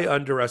 I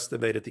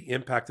underestimated the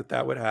impact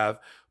that would have,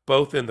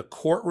 both in the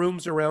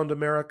courtrooms around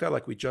America,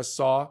 like we just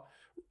saw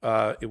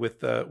with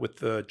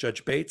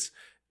Judge Bates,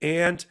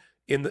 and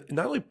in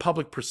not only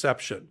public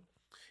perception,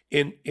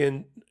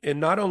 in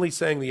not only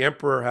saying the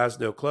emperor has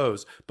no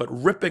clothes, but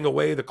ripping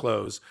away the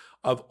clothes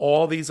of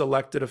all these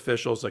elected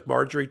officials like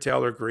Marjorie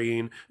Taylor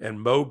Greene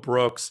and Mo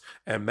Brooks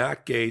and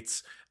Matt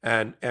Gaetz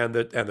and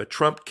the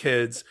Trump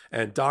kids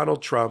and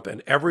Donald Trump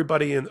and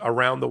everybody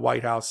around the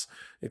White House,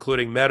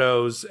 including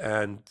Meadows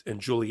and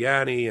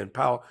Giuliani and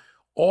Powell.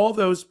 All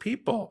those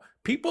people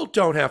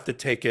don't have to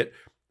take it.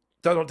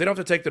 They don't have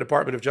to take the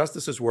Department of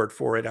Justice's word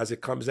for it as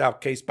it comes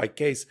out case by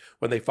case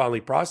when they finally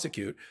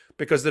prosecute,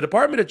 because the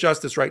Department of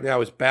Justice right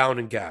now is bound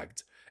and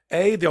gagged.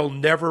 A, they'll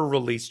never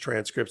release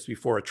transcripts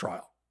before a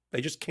trial.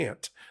 They just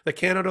can't. They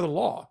can't under the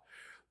law.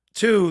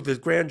 2, the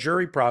grand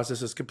jury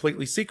process is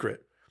completely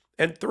secret.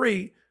 And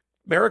 3,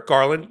 Merrick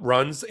Garland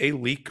runs a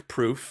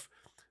leak-proof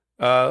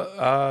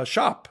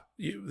shop.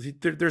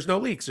 There's no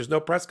leaks. There's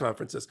no press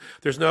conferences.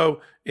 There's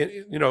no,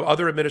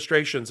 other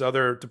administrations,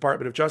 other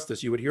Department of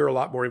Justice, you would hear a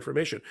lot more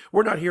information.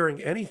 We're not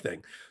hearing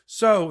anything.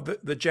 So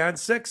the Jan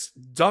 6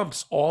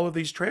 dumps all of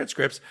these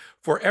transcripts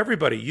for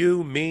everybody.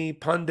 You, me,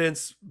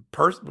 pundits,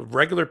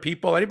 regular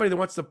people, anybody that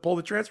wants to pull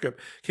the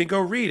transcript can go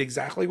read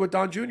exactly what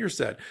Don Jr.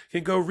 said,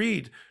 can go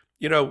read.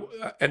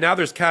 And now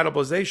there's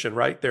cannibalization,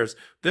 right? There's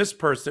this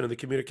person in the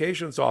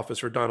communications office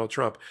for Donald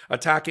Trump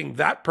attacking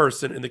that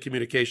person in the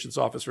communications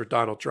office for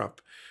Donald Trump.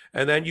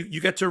 And then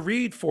you get to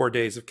read 4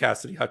 days of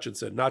Cassidy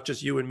Hutchinson, not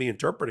just you and me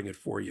interpreting it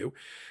for you.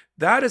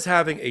 That is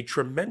having a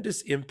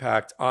tremendous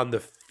impact on the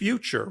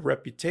future,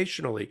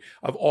 reputationally,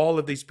 of all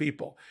of these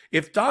people.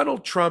 If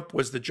Donald Trump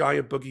was the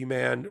giant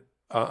boogeyman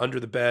under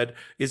the bed,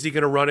 is he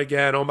going to run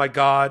again? Oh my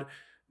God.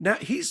 Now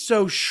he's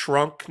so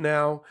shrunk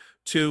now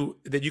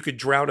that you could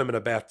drown him in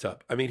a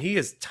bathtub. I mean, he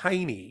is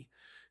tiny.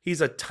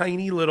 He's a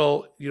tiny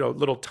little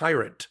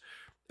tyrant,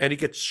 and he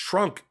gets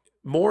shrunk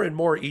more and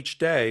more each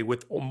day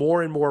with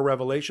more and more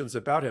revelations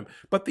about him.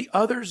 But the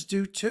others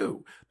do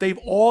too. They've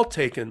all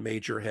taken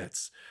major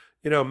hits.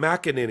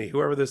 McEnany,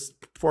 whoever this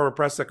former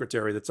press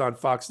secretary that's on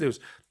Fox News,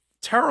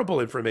 terrible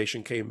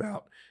information came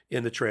out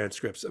in the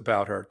transcripts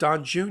about her.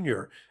 Don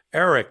Jr.,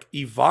 Eric,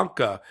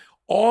 Ivanka,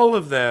 all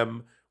of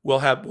them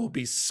will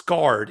be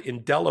scarred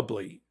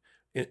indelibly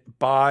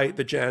by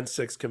the Jan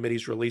 6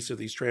 committee's release of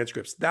these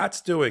transcripts. That's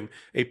doing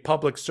a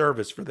public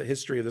service for the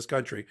history of this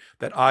country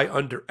that I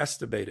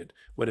underestimated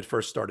when it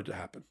first started to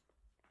happen.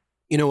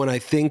 And I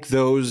think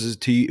those,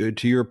 to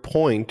your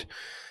point,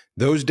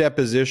 those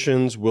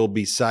depositions will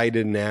be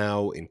cited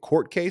now in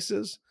court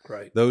cases.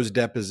 Right. Those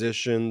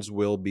depositions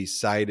will be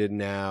cited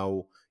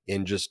now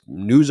in just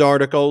news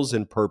articles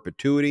in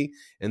perpetuity.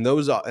 And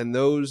those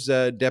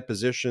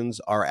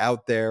depositions are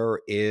out there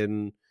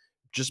in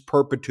just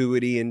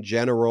perpetuity in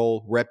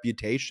general,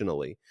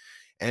 reputationally.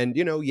 And,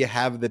 you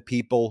have the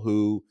people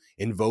who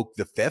invoke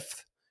the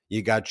fifth.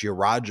 You got your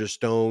Roger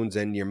Stones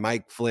and your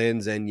Mike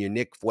Flynn's and your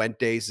Nick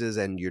Fuenteses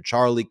and your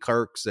Charlie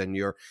Kirks and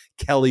your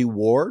Kelly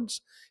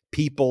Wards,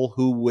 people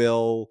who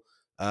will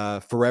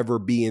forever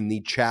be in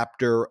the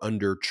chapter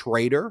under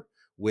traitor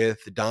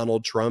with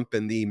Donald Trump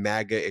and the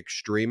MAGA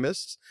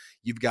extremists.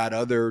 You've got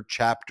other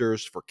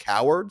chapters for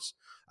cowards.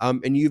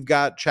 And you've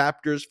got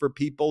chapters for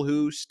people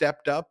who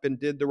stepped up and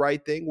did the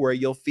right thing, where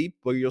you'll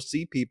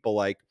see people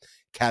like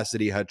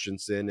Cassidy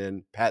Hutchinson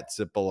and Pat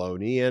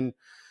Cipollone. And,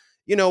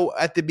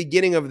 at the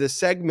beginning of this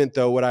segment,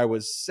 though, what I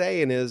was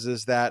saying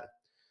is that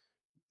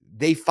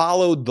they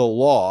followed the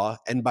law,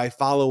 and by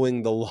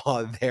following the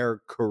law,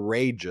 they're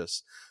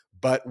courageous.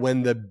 But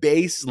when the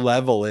base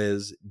level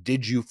is,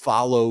 did you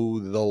follow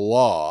the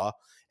law,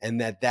 and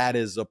that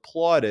is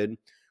applauded,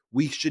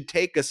 we should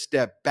take a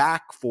step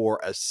back for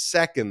a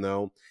second,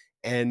 though,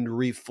 and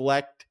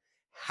reflect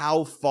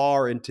how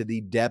far into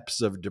the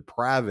depths of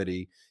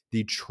depravity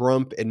the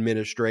Trump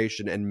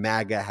administration and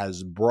MAGA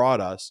has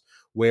brought us,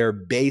 where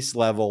base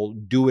level,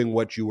 doing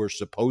what you were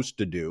supposed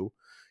to do,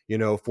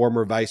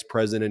 former Vice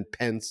President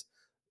Pence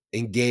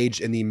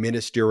engaged in the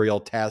ministerial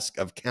task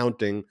of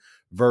counting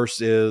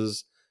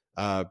versus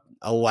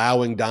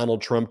allowing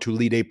Donald Trump to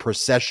lead a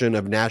procession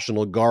of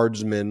National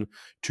Guardsmen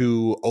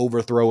to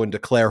overthrow and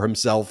declare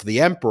himself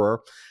the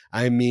emperor.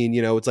 I mean,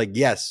 it's like,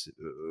 yes,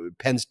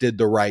 Pence did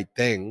the right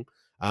thing.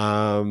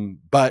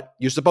 But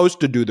you're supposed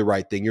to do the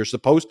right thing. You're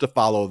supposed to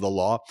follow the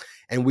law.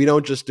 And we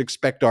don't just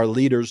expect our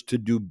leaders to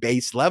do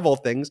base level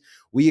things.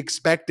 We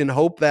expect and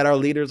hope that our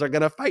leaders are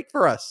going to fight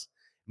for us,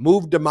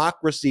 move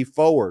democracy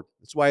forward.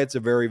 That's why it's a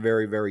very,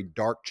 very, very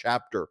dark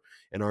chapter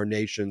in our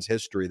nation's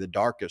history, the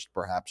darkest,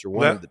 perhaps, or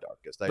one of the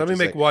darkest. Let me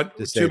make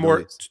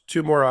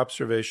two more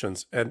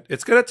observations. And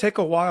it's going to take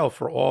a while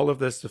for all of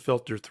this to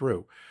filter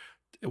through.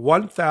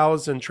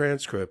 1,000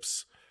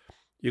 transcripts.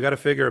 You got to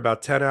figure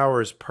about 10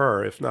 hours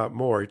per, if not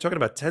more. You're talking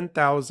about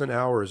 10,000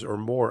 hours or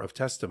more of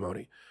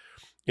testimony.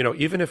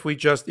 Even if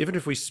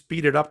we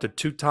speed it up to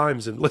 2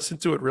 times and listen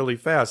to it really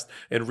fast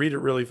and read it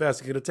really fast,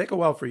 it's going to take a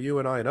while for you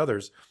and I and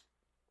others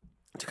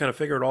to kind of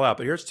figure it all out.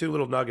 But here's 2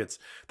 little nuggets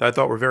that I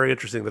thought were very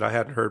interesting that I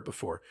hadn't heard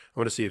before. I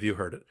want to see if you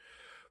heard it.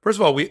 First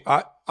of all,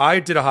 I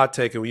did a hot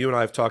take, and you and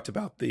I have talked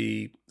about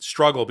the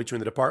struggle between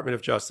the Department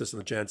of Justice and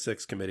the Jan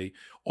 6 committee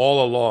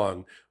all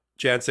along.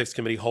 Jan 6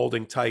 committee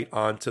holding tight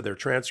onto their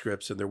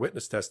transcripts and their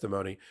witness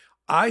testimony.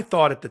 I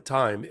thought at the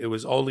time it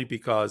was only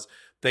because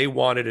they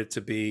wanted it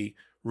to be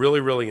really,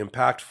 really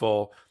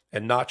impactful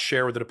and not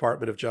share with the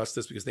Department of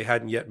Justice because they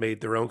hadn't yet made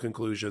their own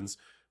conclusions.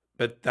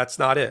 But that's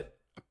not it.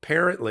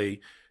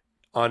 Apparently,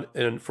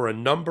 for a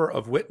number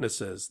of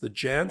witnesses, the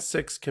Jan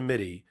 6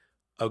 committee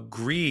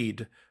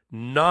agreed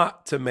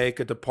not to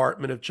make a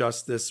Department of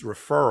Justice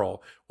referral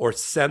or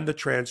send the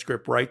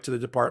transcript right to the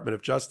Department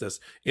of Justice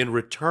in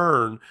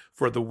return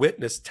for the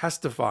witness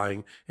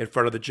testifying in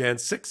front of the Jan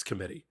 6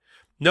 committee,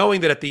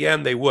 knowing that at the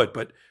end they would.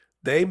 But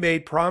they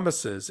made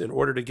promises in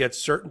order to get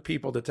certain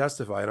people to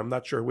testify, and I'm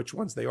not sure which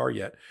ones they are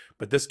yet,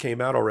 but this came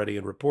out already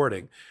in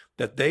reporting,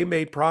 that they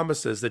made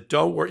promises that,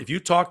 don't worry, if you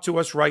talk to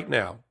us right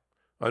now,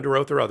 under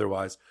oath or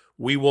otherwise,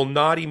 we will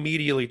not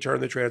immediately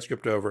turn the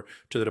transcript over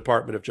to the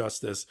Department of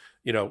Justice,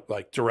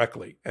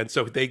 directly. And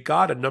so they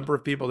got a number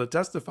of people to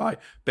testify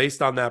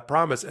based on that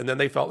promise. And then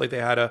they felt like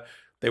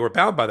they were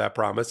bound by that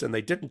promise, and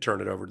they didn't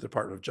turn it over to the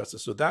Department of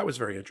Justice. So that was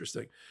very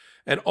interesting.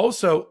 And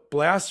also,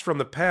 blast from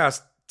the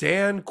past,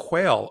 Dan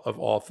Quayle, of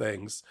all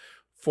things,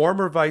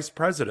 former vice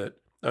president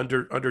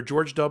under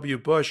George W.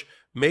 Bush,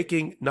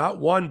 making not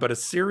one, but a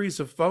series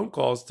of phone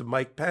calls to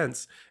Mike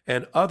Pence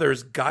and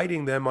others,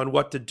 guiding them on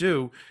what to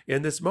do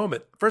in this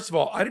moment. First of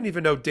all, I didn't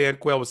even know Dan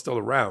Quayle was still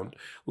around,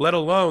 let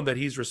alone that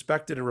he's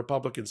respected in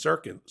Republican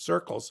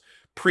circles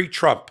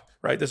pre-Trump,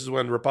 right? This is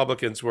when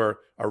Republicans were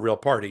a real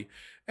party.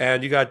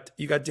 And you got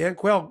Dan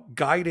Quayle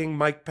guiding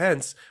Mike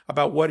Pence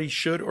about what he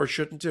should or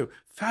shouldn't do.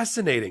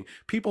 Fascinating.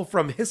 People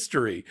from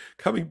history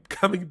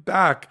coming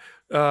back.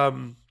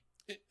 And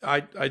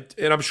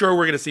I'm sure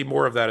we're going to see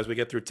more of that as we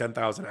get through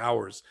 10,000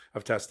 hours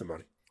of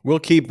testimony. We'll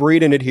keep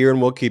reading it here,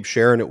 and we'll keep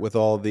sharing it with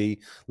all the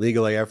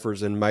legal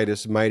AFers and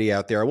Midas Mighty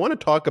out there. I want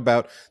to talk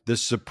about the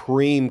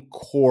Supreme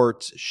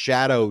Court's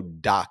shadow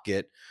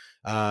docket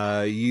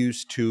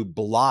used to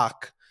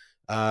block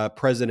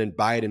President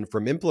Biden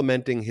from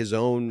implementing his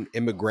own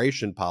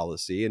immigration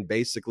policy and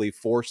basically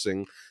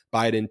forcing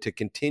Biden to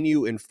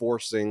continue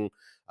enforcing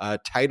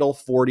Title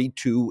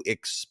 42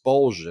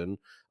 expulsion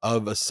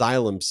of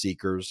asylum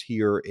seekers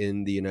here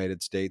in the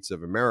United States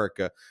of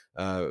America,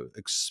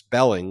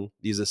 expelling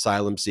these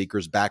asylum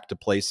seekers back to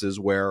places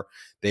where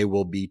they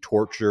will be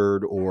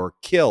tortured or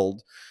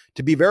killed.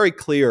 To be very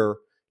clear,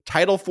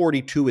 Title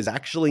 42 is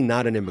actually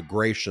not an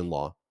immigration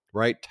law,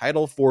 right?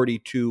 Title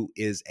 42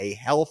 is a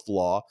health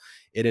law.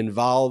 It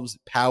involves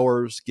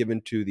powers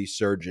given to the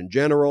Surgeon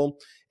General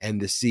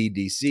and the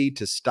CDC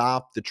to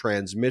stop the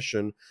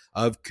transmission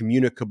of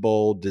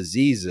communicable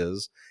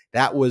diseases.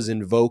 That was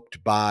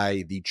invoked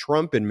by the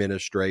Trump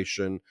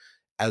administration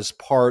as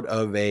part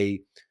of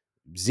a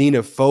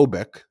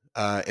xenophobic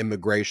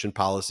immigration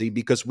policy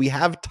because we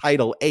have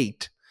Title VIII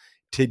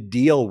to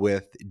deal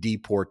with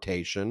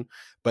deportation,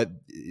 but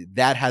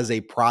that has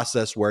a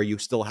process where you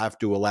still have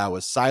to allow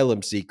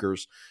asylum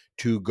seekers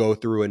to go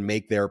through and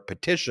make their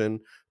petition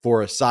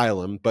for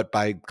asylum. But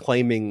by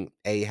claiming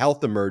a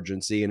health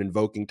emergency and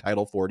invoking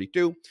Title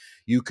 42,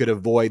 you could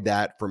avoid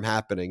that from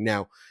happening.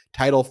 Now,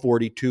 Title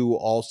 42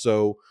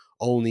 also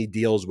only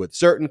deals with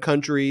certain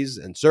countries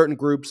and certain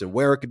groups and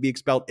where it could be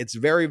expelled. It's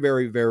very,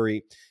 very,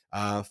 very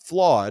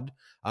flawed.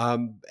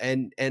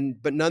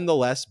 But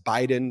nonetheless,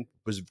 Biden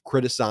was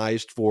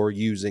criticized for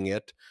using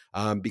it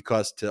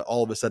because to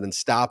all of a sudden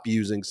stop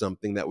using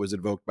something that was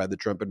invoked by the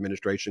Trump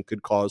administration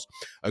could cause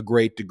a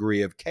great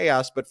degree of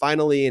chaos. But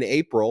finally, in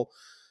April,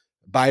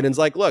 Biden's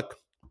like, look,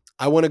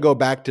 I want to go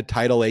back to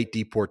Title VIII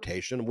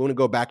deportation. We want to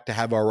go back to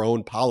have our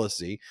own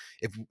policy.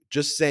 If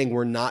just saying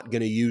we're not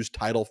going to use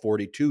Title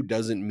 42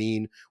 doesn't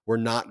mean we're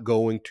not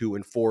going to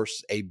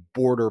enforce a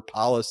border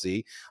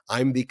policy.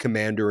 I'm the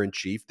commander in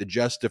chief. The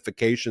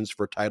justifications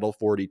for Title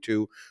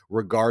 42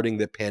 regarding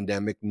the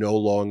pandemic no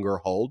longer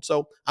hold.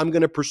 So I'm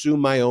going to pursue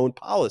my own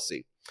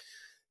policy.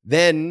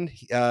 Then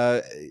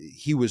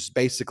he was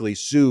basically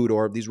sued,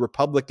 or these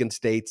Republican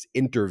states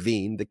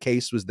intervened. The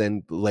case was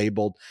then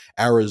labeled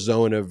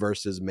Arizona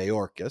versus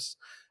Mayorkas.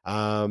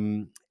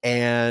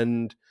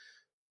 And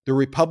the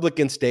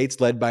Republican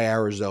states, led by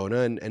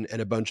Arizona and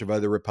a bunch of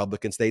other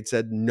Republican states,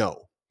 said,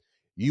 no,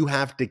 you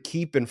have to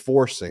keep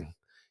enforcing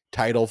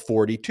Title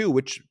 42,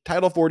 which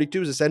Title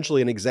 42 is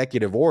essentially an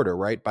executive order,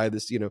 right? By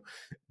this,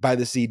 by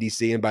the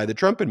CDC and by the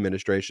Trump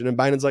administration. And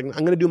Biden's like, I'm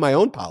going to do my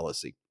own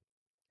policy.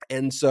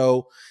 And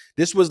so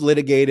this was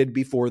litigated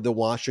before the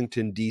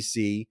Washington,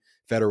 D.C.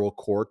 federal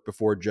court,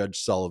 before Judge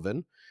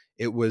Sullivan.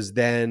 It was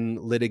then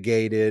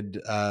litigated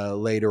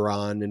later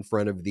on in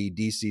front of the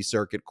D.C.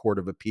 Circuit Court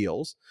of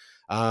Appeals,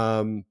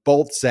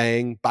 both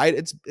saying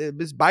it's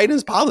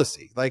Biden's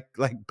policy.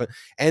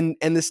 And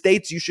the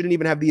states, you shouldn't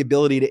even have the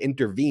ability to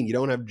intervene. You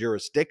don't have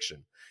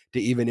jurisdiction to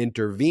even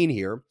intervene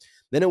here.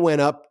 Then it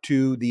went up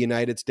to the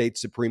United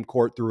States Supreme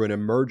Court through an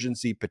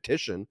emergency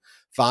petition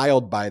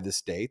filed by the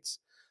states.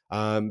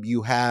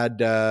 You had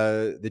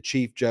the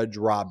Chief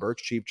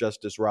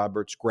Justice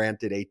Roberts,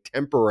 granted a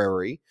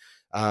temporary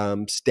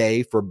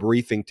stay for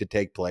briefing to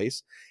take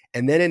place.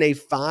 And then in a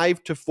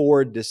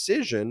 5-4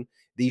 decision,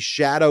 the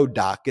shadow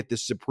docket, the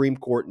Supreme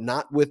Court,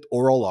 not with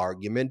oral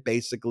argument,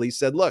 basically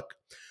said, look,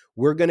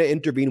 we're going to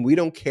intervene. We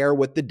don't care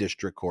what the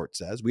district court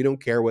says. We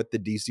don't care what the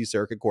D.C.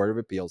 Circuit Court of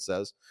Appeals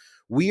says.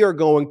 We are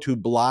going to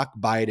block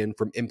Biden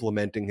from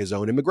implementing his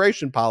own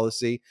immigration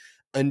policy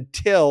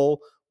until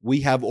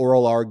we have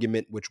oral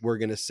argument, which we're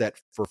going to set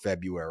for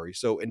February.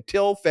 So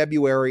until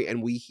February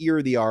and we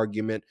hear the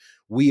argument,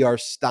 we are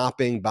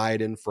stopping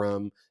Biden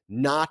from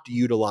not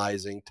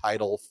utilizing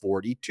Title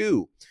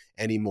 42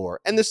 anymore.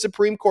 And the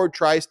Supreme Court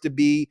tries to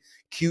be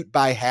cute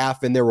by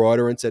half in their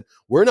order and said,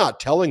 we're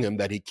not telling him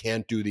that he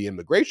can't do the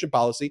immigration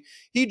policy.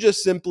 He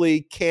just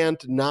simply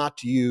can't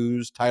not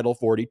use Title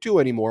 42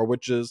 anymore,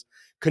 which is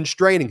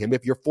constraining him.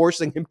 If you're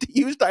forcing him to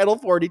use Title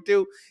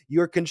 42,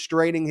 you're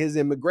constraining his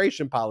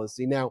immigration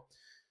policy. Now,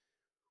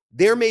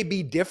 there may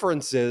be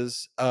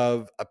differences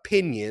of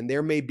opinion.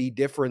 There may be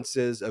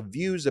differences of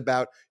views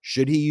about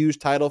should he use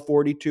Title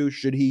 42?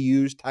 Should he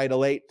use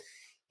Title 8?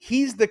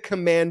 He's the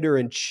commander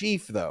in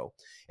chief, though.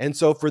 And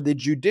so for the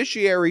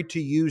judiciary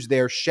to use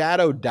their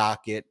shadow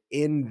docket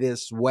in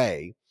this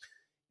way,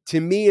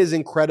 to me, is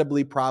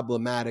incredibly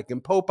problematic.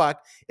 And Popok,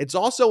 it's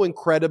also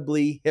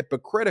incredibly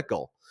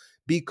hypocritical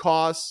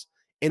because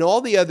in all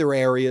the other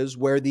areas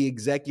where the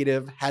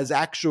executive has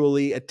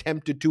actually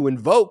attempted to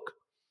invoke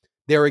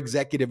their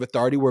executive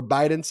authority, where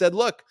Biden said,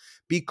 look,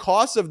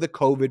 because of the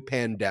COVID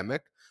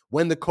pandemic,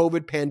 when the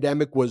COVID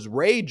pandemic was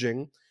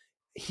raging,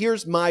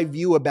 here's my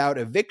view about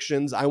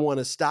evictions. I want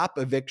to stop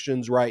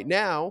evictions right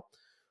now.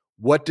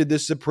 What did the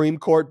Supreme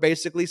Court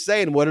basically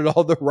say? And what did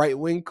all the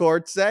right-wing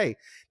courts say?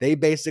 They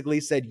basically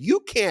said,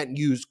 you can't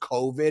use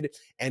COVID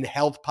and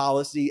health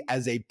policy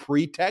as a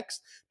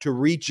pretext to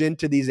reach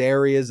into these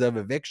areas of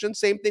eviction.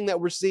 Same thing that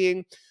we're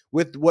seeing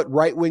with what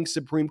right-wing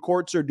Supreme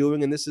Courts are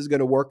doing, and this is going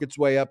to work its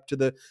way up to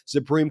the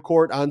Supreme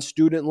Court on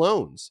student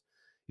loans.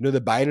 The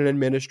Biden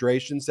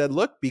administration said,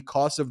 look,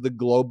 because of the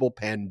global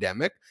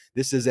pandemic,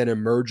 this is an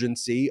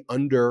emergency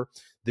under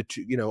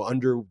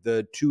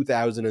the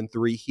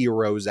 2003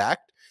 HEROES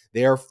Act.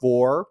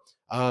 Therefore,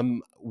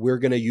 we're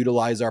going to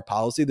utilize our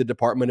policy. The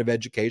Department of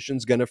Education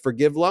is going to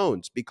forgive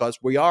loans because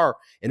we are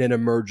in an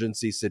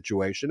emergency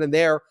situation. And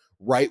they're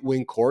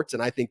right-wing courts,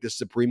 and I think the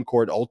Supreme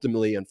Court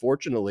ultimately,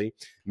 unfortunately,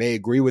 may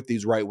agree with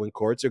these right-wing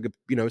courts,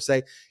 or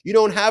say you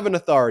don't have an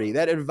authority,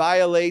 that it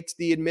violates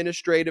the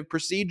Administrative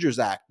Procedures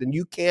Act, and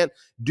you can't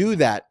do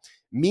that.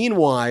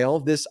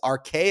 Meanwhile, this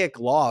archaic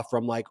law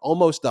from like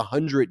almost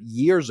 100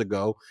 years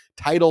ago,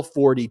 Title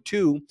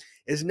 42,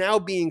 is now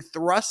being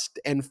thrust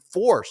and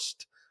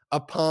forced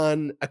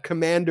upon a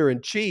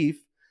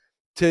commander-in-chief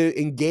to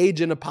engage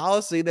in a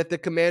policy that the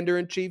commander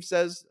in chief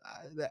says,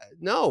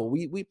 no,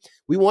 we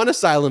want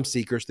asylum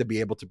seekers to be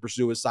able to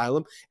pursue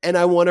asylum, and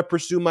I want to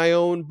pursue my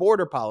own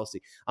border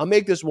policy. I'll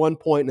make this one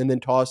point and then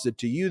toss it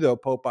to you, though,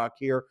 Popok,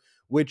 here,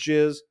 which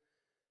is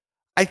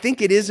I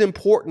think it is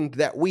important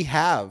that we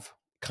have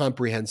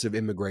comprehensive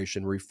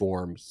immigration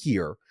reform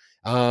here.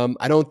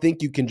 I don't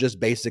think you can just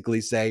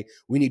basically say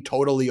we need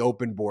totally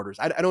open borders.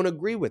 I don't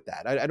agree with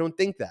that. I don't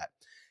think that.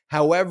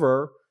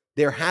 However,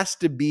 there has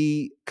to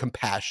be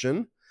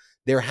compassion.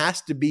 There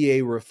has to be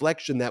a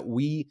reflection that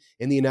we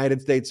in the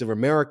United States of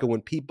America,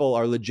 when people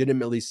are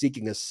legitimately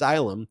seeking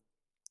asylum,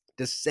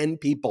 to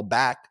send people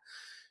back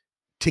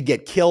to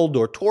get killed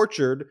or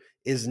tortured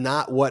is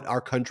not what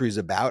our country is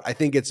about. I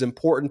think it's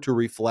important to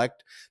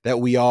reflect that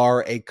we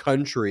are a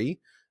country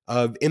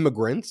of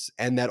immigrants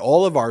and that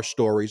all of our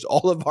stories,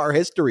 all of our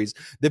histories,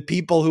 the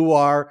people who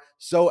are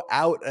so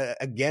out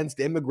against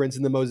immigrants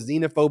in the most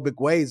xenophobic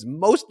ways,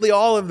 mostly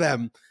all of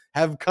them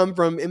have come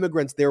from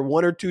immigrants. They're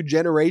one or two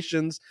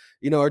generations,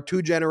 or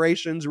 2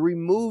 generations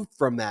removed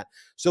from that.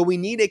 So we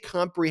need a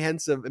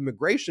comprehensive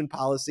immigration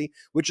policy,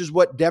 which is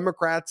what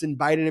Democrats and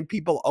Biden and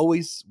people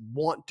always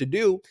want to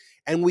do.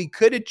 And we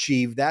could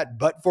achieve that,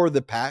 but for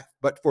the fact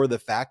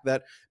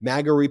that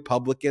MAGA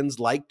Republicans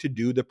like to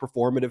do the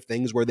performative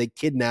things where they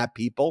kidnap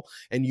people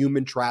and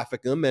human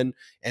traffic them and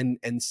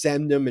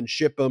send them and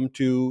ship them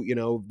to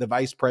the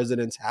vice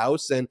president's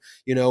house and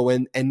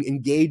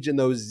engage in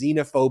those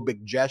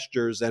xenophobic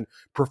gestures and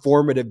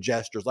performative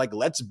gestures like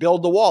let's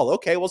build the wall.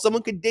 Okay, well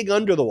someone could dig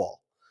under the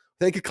wall.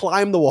 They could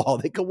climb the wall.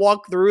 They could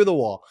walk through the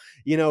wall.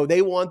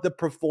 They want the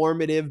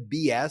performative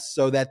BS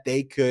so that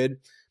they could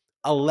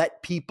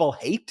let people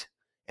hate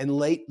and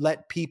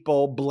let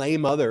people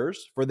blame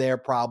others for their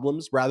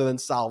problems rather than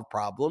solve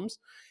problems.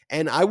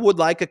 And I would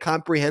like a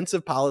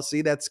comprehensive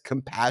policy that's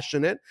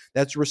compassionate,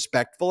 that's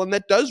respectful, and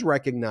that does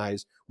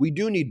recognize we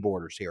do need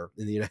borders here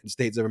in the United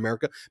States of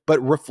America,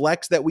 but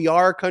reflects that we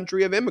are a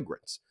country of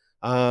immigrants.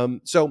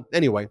 So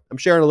anyway, I'm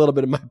sharing a little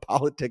bit of my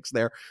politics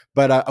there,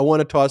 but I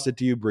want to toss it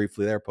to you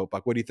briefly there,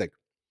 Popok. What do you think?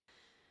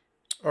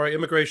 All right,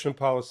 immigration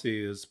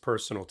policy is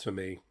personal to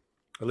me.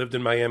 I lived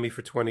in Miami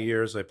for 20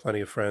 years. I have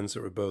plenty of friends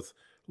that were both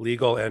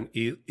legal and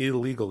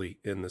illegally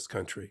in this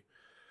country.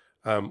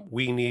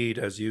 We need,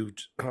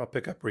 I'll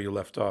pick up where you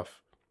left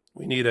off,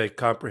 we need a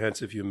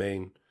comprehensive,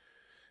 humane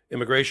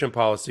immigration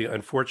policy.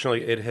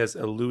 Unfortunately, it has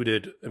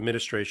eluded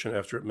administration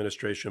after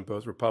administration,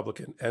 both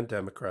Republican and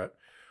Democrat,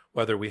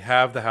 whether we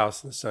have the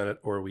House and the Senate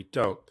or we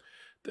don't.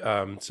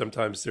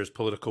 Sometimes there's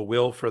political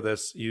will for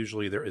this.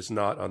 Usually there is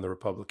not on the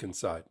Republican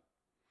side.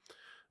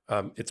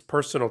 It's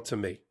personal to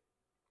me.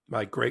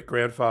 My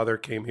great-grandfather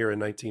came here in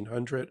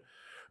 1900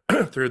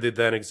 through the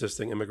then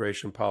existing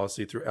immigration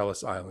policy through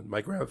Ellis Island.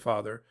 My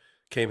grandfather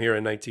came here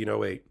in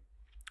 1908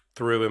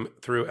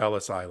 through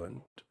Ellis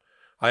Island.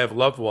 I have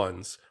loved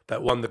ones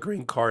that won the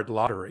green card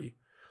lottery,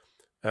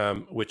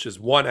 which is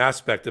one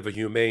aspect of a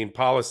humane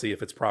policy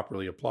if it's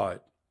properly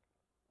applied.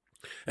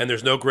 And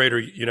there's no greater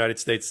United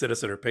States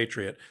citizen or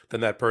patriot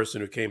than that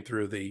person who came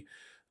through the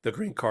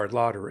green card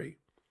lottery.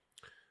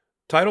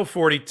 Title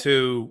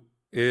 42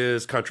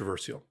 is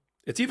controversial.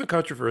 It's even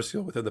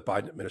controversial within the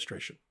Biden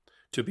administration,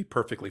 to be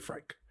perfectly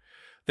frank.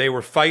 They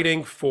were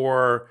fighting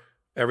for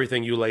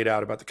everything you laid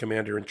out about the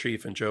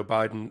commander-in-chief and Joe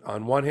Biden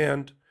on one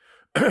hand,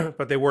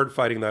 but they weren't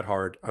fighting that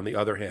hard on the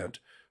other hand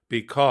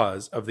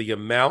because of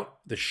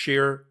the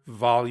sheer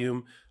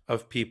volume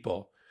of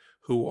people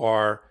who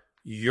are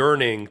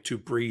yearning to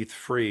breathe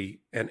free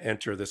and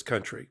enter this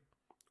country,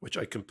 which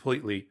I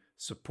completely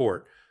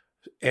support,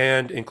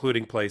 and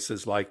including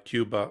places like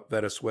Cuba,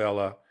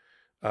 Venezuela,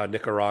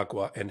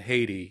 Nicaragua, and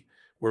Haiti,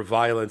 where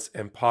violence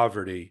and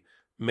poverty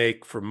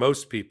make, for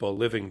most people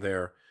living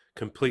there,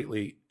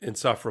 completely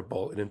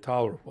insufferable and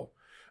intolerable.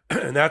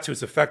 And that's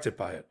who's affected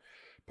by it.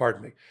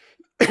 Pardon me.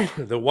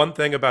 The one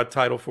thing about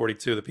Title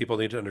 42 that people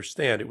need to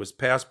understand, it was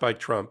passed by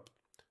Trump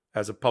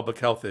as a public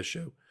health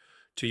issue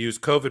to use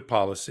COVID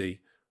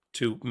policy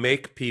to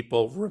make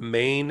people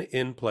remain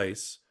in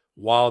place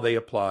while they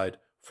applied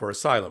for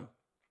asylum.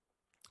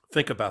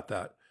 Think about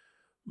that.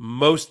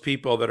 Most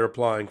people that are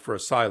applying for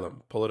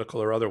asylum,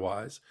 political or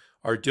otherwise,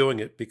 are doing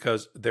it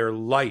because their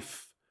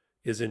life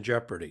is in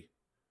jeopardy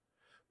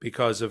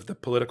because of the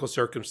political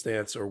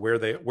circumstance or where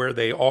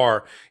they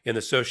are in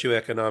the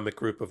socioeconomic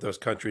group of those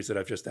countries that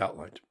I've just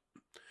outlined.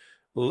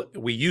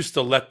 We used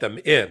to let them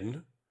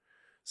in,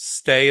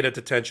 stay at a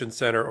detention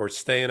center or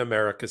stay in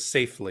America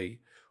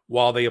safely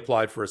while they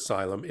applied for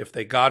asylum. If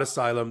they got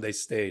asylum, they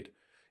stayed.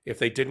 If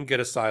they didn't get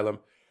asylum,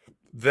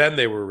 then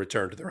they were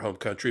returned to their home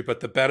country,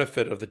 but the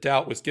benefit of the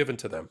doubt was given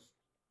to them.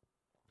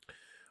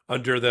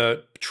 Under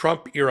the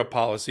Trump era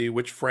policy,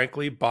 which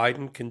frankly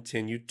Biden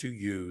continued to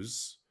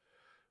use,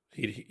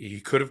 he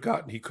could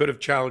have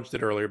challenged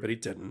it earlier, but he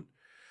didn't.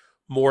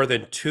 More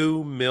than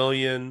 2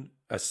 million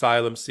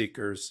asylum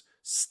seekers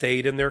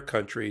stayed in their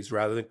countries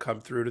rather than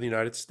come through to the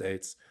United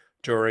States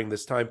during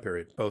this time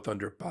period, both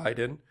under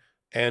Biden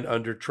and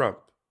under Trump.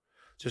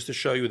 Just to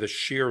show you the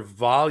sheer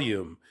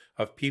volume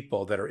of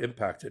people that are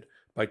impacted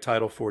by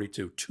Title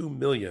 42. 2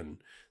 million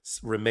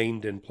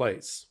remained in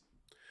place.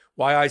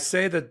 Why I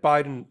say that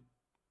Biden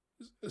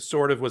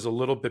sort of was a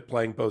little bit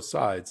playing both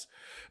sides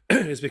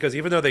is because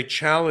even though they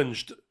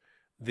challenged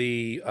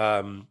the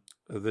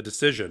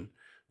decision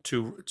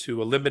to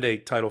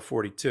eliminate Title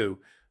 42,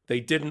 they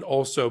didn't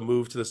also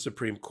move to the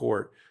Supreme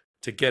Court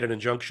to get an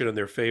injunction in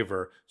their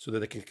favor so that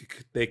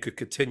they could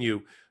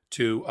continue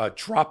to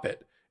drop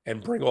it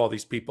and bring all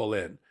these people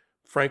in.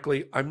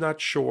 Frankly, I'm not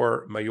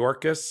sure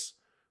Mayorkas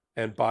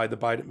and by the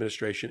Biden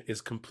administration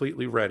is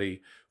completely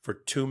ready for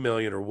 2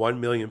 million or 1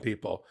 million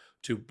people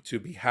to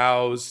be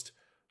housed,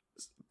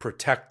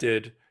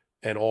 protected,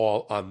 and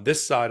all on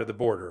this side of the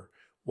border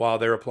while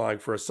they're applying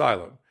for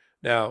asylum.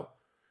 Now,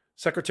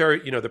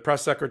 the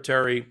press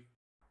secretary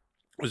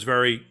was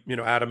very,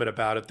 adamant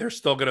about it. They're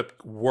still going to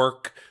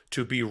work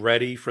to be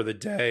ready for the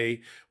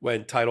day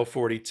when Title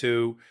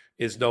 42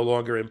 is no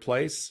longer in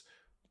place.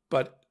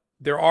 But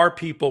there are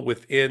people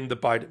within the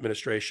Biden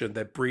administration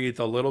that breathe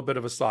a little bit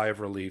of a sigh of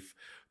relief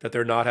that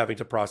they're not having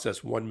to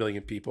process 1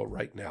 million people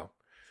right now.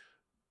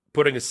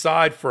 Putting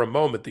aside for a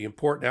moment the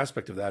important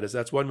aspect of that is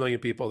that's 1 million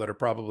people that are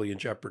probably in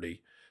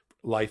jeopardy,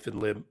 life and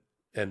limb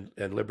and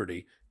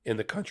liberty in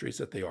the countries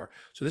that they are.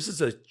 So this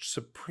is a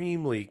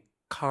supremely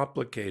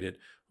complicated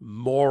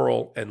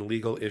moral and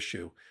legal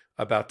issue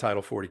about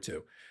Title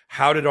 42.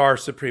 How did our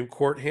Supreme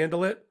Court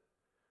handle it?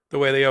 The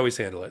way they always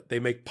handle it. They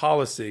make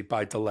policy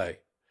by delay.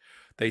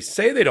 They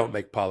say they don't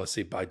make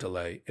policy by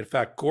delay. In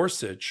fact,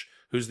 Gorsuch,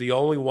 who's the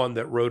only one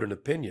that wrote an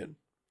opinion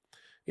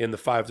in the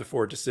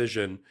 5-4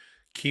 decision,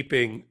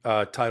 keeping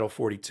Title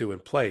 42 in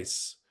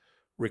place,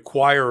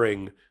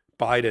 requiring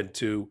Biden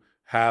to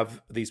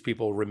have these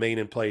people remain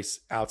in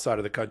place outside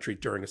of the country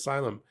during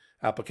asylum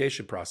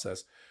application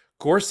process.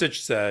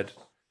 Gorsuch said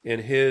in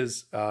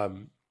his,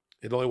 the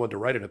only one to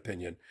write an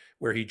opinion,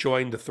 where he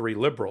joined the three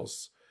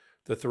liberals,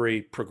 the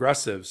three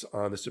progressives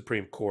on the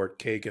Supreme Court,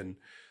 Kagan,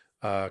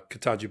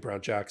 Ketanji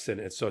Brown Jackson,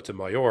 and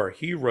Sotomayor,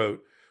 he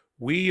wrote,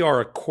 "We are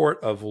a court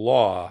of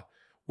law.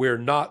 We're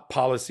not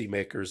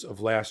policymakers of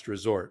last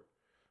resort."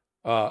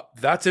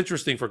 That's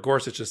interesting for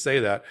Gorsuch to say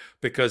that,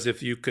 because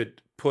if you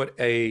could put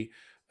a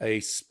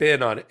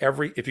spin on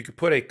if you could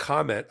put a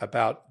comment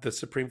about the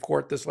Supreme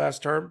Court this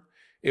last term,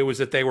 it was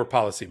that they were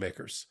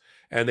policymakers.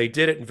 And they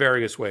did it in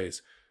various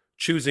ways,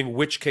 choosing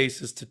which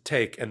cases to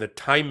take and the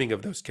timing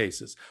of those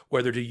cases,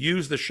 whether to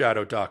use the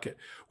shadow docket,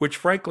 which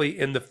frankly,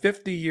 in the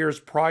 50 years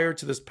prior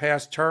to this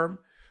past term,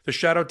 the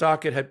shadow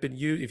docket had been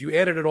used, if you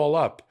added it all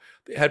up,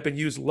 it had been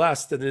used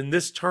less than in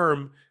this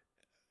term,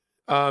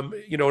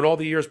 in all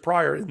the years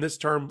prior in this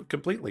term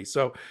completely.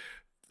 So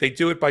they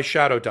do it by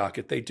shadow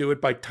docket. They do it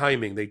by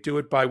timing. They do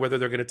it by whether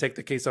they're going to take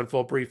the case on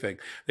full briefing.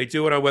 They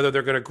do it on whether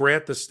they're going to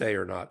grant the stay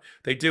or not.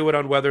 They do it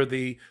on whether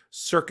the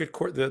circuit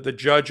court, the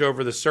judge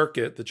over the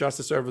circuit, the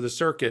justice over the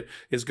circuit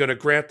is going to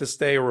grant the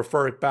stay or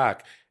refer it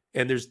back.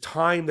 And there's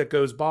time that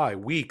goes by,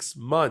 weeks,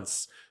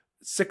 months,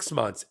 6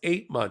 months,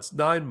 8 months,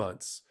 9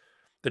 months.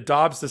 The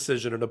Dobbs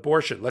decision on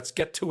abortion, let's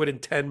get to it in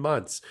 10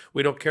 months.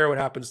 We don't care what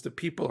happens to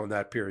people in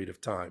that period of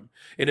time.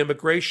 In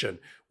immigration,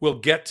 we'll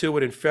get to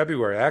it in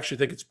February. I actually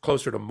think it's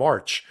closer to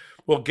March.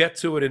 We'll get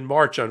to it in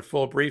March on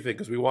full briefing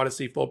because we want to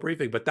see full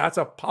briefing. But that's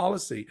a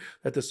policy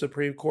that the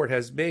Supreme Court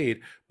has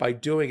made by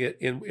doing it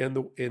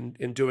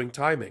in doing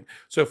timing.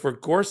 So for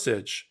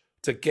Gorsuch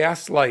to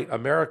gaslight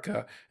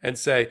America and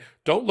say,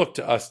 don't look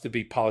to us to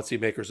be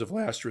policymakers of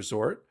last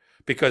resort,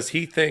 because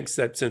he thinks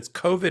that since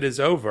COVID is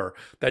over,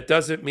 that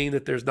doesn't mean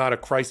that there's not a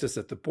crisis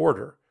at the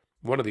border,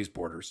 one of these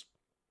borders,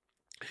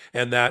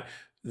 and that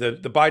the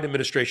Biden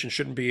administration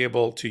shouldn't be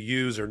able to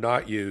use or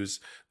not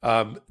use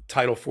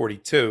Title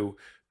 42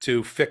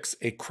 to fix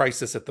a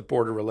crisis at the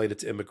border related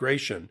to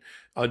immigration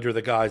under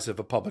the guise of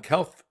a public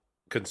health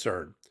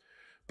concern.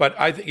 But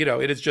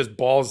it is just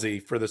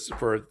ballsy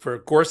for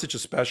Gorsuch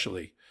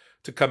especially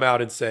to come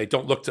out and say,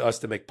 don't look to us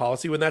to make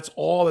policy, when that's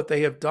all that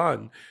they have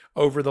done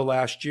over the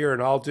last year.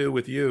 And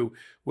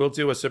we'll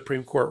do a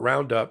Supreme Court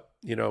roundup,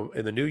 in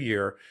the new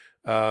year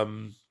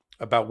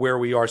about where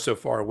we are so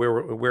far,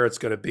 where it's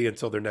going to be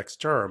until their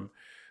next term,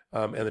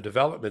 and the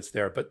developments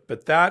there.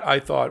 But that, I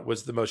thought,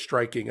 was the most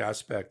striking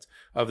aspect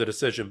of the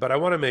decision. But I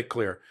want to make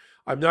clear,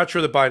 I'm not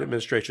sure the Biden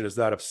administration is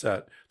that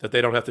upset that they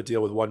don't have to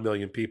deal with 1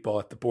 million people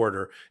at the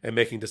border and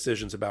making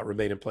decisions about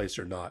remain in place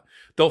or not.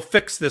 They'll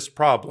fix this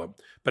problem,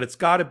 but it's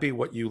got to be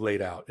what you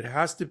laid out. It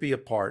has to be a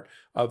part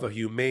of a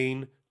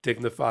humane,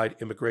 dignified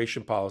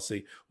immigration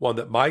policy, one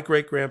that my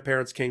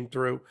great-grandparents came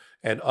through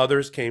and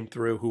others came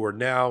through who are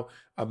now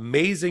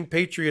amazing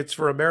patriots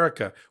for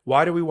America.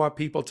 Why do we want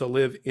people to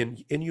live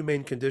in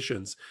inhumane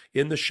conditions,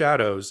 in the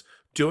shadows,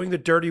 doing the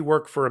dirty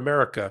work for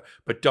America,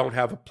 but don't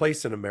have a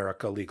place in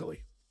America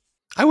legally?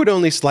 I would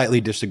only slightly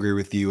disagree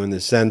with you in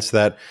the sense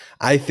that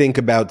I think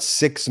about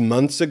 6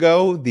 months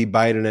ago, the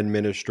Biden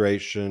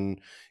administration,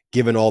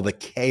 given all the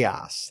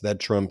chaos that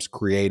Trump's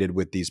created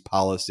with these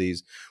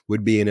policies,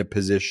 would be in a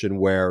position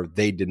where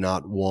they did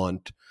not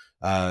want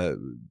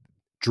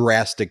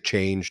drastic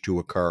change to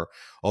occur.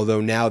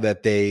 Although now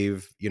that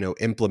they've,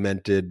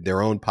 implemented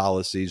their own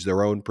policies,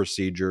 their own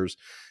procedures,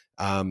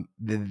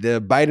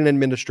 the Biden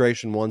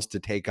administration wants to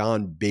take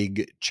on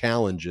big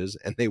challenges,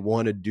 and they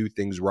want to do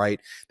things right.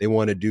 They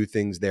want to do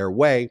things their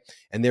way.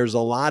 And there's a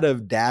lot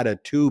of data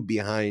too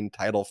behind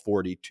Title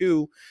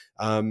 42,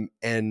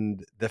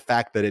 and the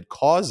fact that it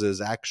causes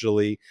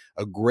actually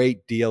a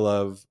great deal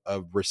of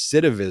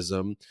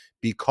recidivism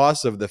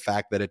because of the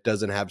fact that it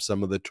doesn't have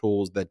some of the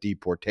tools that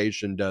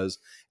deportation does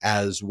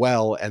as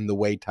well, and the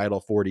way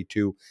Title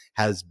 42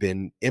 has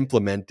been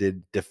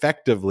implemented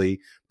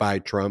defectively by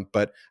Trump.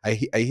 But I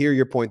hear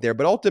your point there.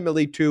 But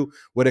ultimately, too,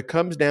 what it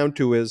comes down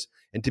to is,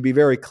 and to be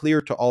very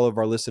clear to all of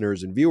our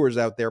listeners and viewers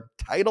out there,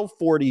 Title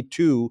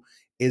 42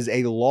 is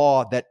a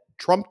law that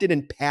Trump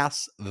didn't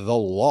pass the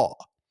law.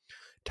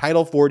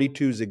 Title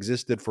 42's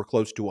existed for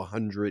close to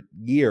 100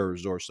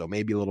 years or so,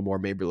 maybe a little more,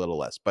 maybe a little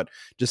less, but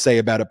just say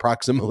about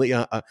approximately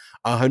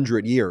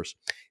 100 years.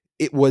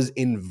 It was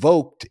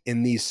invoked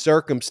in these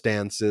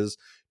circumstances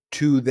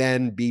to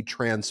then be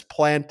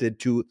transplanted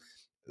to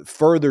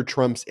further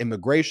Trump's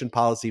immigration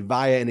policy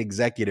via an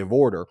executive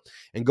order.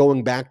 And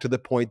going back to the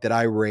point that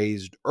I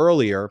raised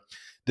earlier,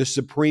 the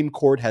Supreme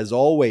Court has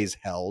always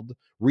held,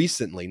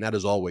 recently, not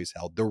has always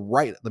held,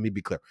 let me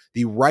be clear,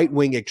 the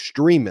right-wing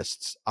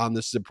extremists on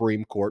the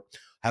Supreme Court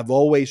have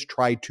always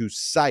tried to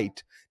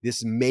cite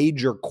this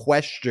major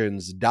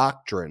questions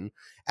doctrine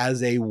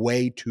as a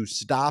way to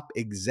stop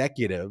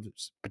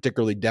executives,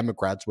 particularly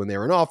Democrats when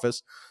they're in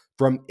office,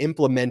 from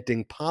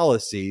implementing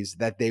policies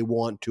that they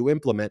want to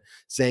implement,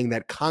 saying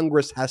that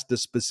Congress has to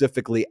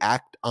specifically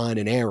act on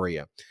an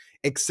area,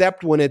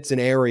 except when it's an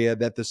area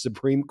that the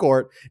Supreme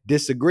Court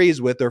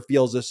disagrees with or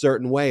feels a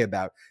certain way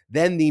about.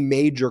 Then the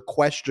major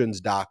questions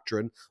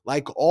doctrine,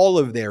 like all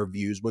of their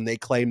views when they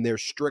claim they're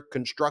strict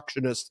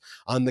constructionists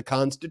on the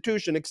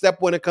Constitution,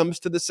 except when it comes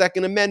to the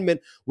Second Amendment,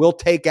 we'll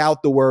take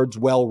out the words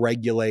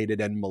well-regulated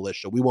and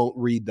militia. We won't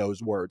read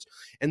those words.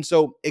 And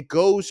so it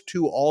goes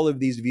to all of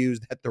these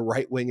views that the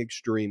right-wing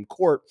extreme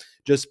court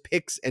just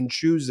picks and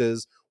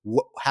chooses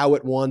how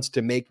it wants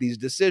to make these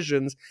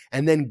decisions,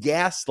 and then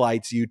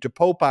gaslights you, to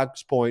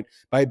Popak's point,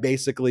 by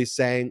basically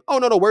saying, oh,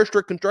 no, we're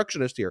strict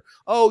constructionists here.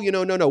 Oh,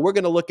 no, we're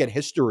going to look at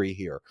history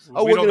here.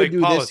 Oh, we're going to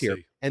do this here.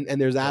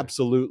 And there's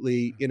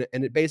absolutely, and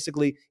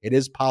it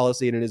is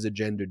policy and it is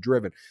agenda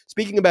driven.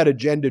 Speaking about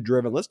agenda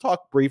driven, let's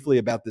talk briefly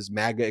about this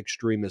MAGA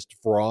extremist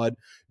fraud,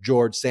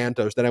 George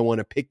Santos, that I want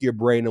to pick your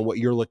brain on what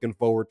you're looking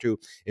forward to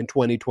in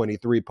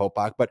 2023,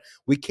 Popak. But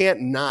we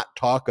can't not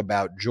talk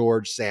about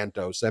George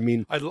Santos. I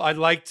mean, I'd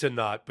like to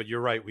not, but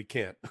you're right, we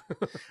can't.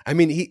 I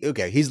mean,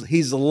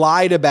 he's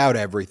lied about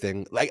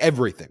everything, like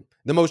everything,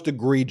 the most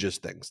egregious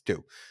things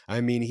too.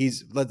 I mean,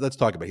 let's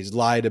talk about it. He's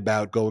lied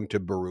about going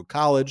to Baruch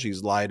College.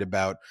 He's lied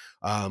about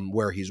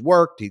where he's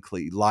worked. He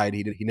lied.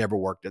 He never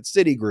worked at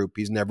Citigroup.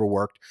 He's never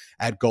worked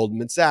at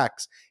Goldman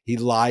Sachs. He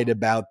lied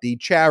about the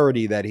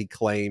charity that he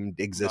claimed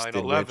existed,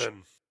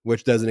 9/11.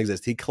 which doesn't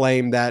exist. He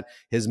claimed that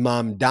his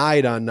mom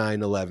died on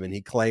 9/11.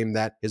 He claimed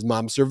that his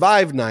mom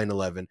survived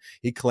 9/11.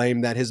 He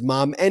claimed that his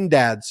mom and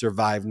dad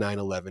survived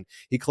 9/11.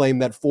 He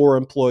claimed that 4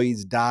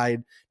 employees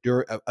died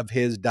in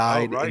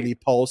the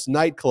Pulse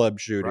nightclub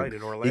shooting. Right,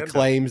 in Orlando. He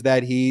claims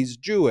that he's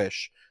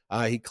Jewish.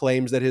 He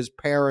claims that his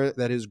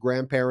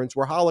grandparents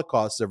were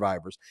Holocaust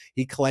survivors.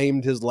 He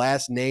claimed his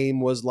last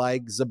name was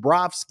like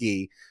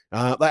Zabrowski.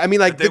 I mean,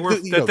 like they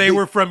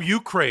were from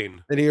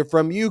Ukraine. That they're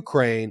from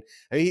Ukraine.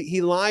 I mean, he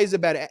lies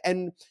about it,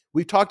 and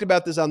we've talked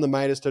about this on the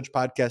Midas Touch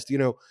podcast.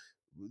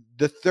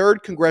 The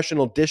 3rd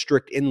congressional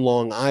district in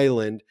Long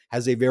Island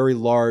has a very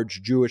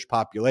large Jewish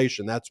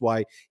population. That's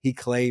why he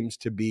claims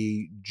to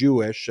be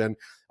Jewish, and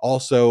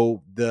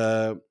also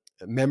the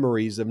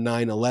memories of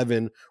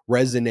 9/11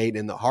 resonate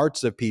in the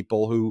hearts of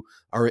people who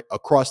are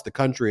across the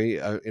country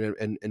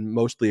and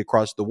mostly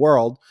across the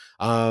world.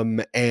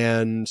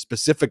 And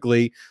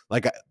specifically,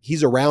 like,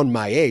 he's around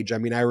my age. I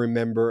mean, I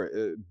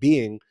remember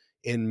being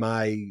in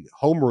my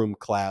homeroom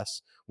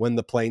class when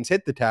the planes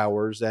hit the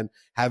towers and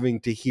having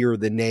to hear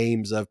the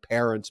names of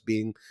parents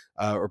being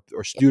or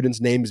students'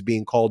 names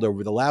being called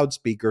over the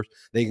loudspeakers.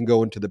 They can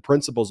go into the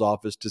principal's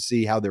office to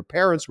see how their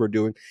parents were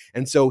doing.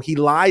 And so he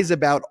lies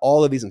about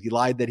all of these things. He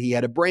lied that he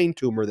had a brain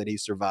tumor that he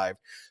survived.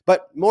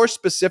 But more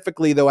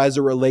specifically, though, as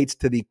it relates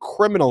to the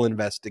criminal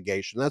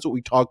investigation, that's what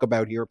we talk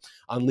about here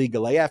on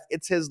Legal AF.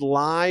 It's his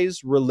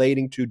lies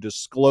relating to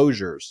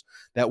disclosures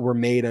that were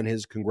made on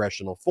his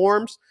congressional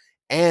forms.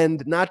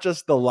 And not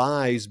just the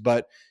lies,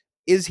 but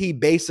is he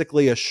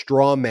basically a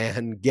straw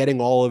man getting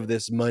all of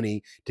this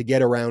money to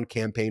get around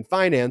campaign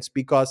finance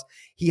because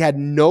he had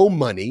no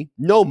money.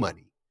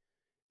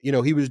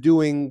 He was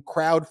doing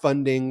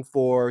crowdfunding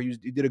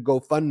he did a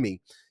GoFundMe,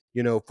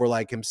 for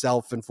like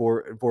himself and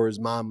for his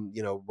mom,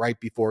 right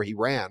before he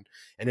ran.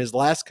 And his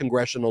last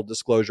congressional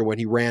disclosure, when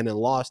he ran and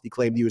lost, he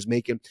claimed he was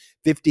making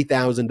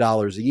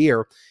 $50,000 a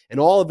year. And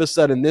all of a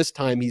sudden this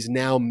time he's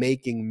now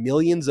making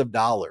millions of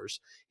dollars.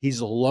 He's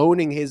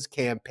loaning his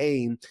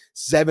campaign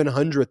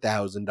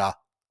 $700,000.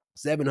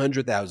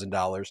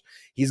 $700,000.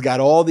 He's got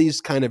all these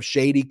kind of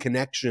shady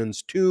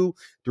connections too,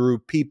 through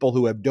people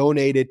who have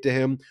donated to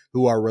him,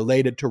 who are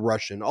related to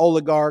Russian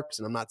oligarchs.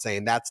 And I'm not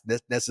saying that's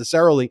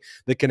necessarily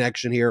the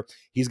connection here.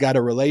 He's got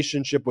a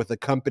relationship with a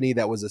company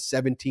that was a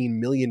 $17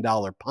 million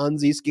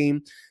Ponzi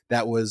scheme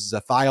that was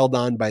filed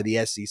on by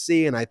the SEC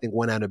and I think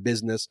went out of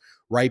business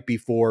right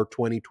before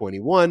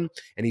 2021.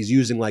 And he's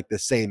using like the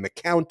same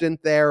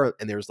accountant there.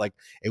 And there's like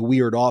a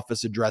weird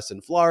office address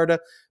in Florida.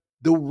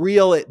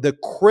 The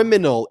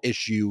criminal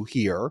issue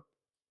here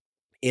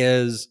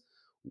is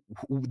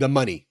the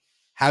money.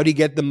 How do you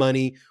get the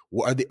money?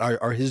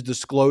 Are his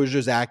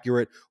disclosures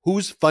accurate?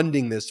 Who's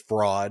funding this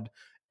fraud?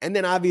 And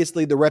then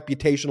obviously the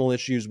reputational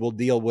issues we'll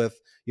deal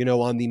with,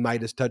 on the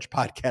Midas Touch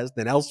podcast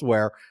and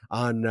elsewhere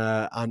on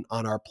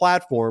our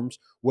platforms,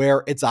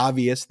 where it's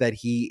obvious that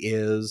he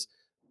is.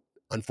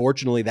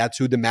 Unfortunately, that's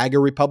who the MAGA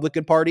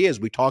Republican Party is.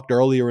 We talked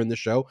earlier in the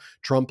show,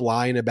 Trump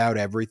lying about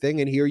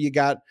everything. And here you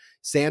got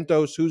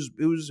Santos, who's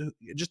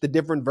just a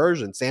different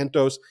version.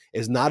 Santos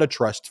is not a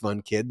trust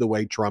fund kid the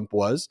way Trump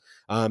was.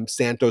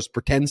 Santos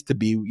pretends to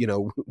be,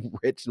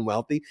 rich and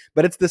wealthy,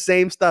 but it's the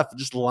same stuff,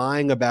 just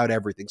lying about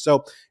everything.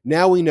 So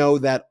now we know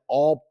that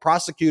all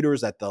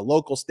prosecutors at the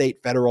local,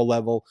 state, federal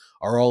level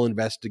are all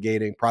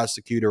investigating.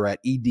 Prosecutor at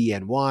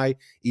EDNY,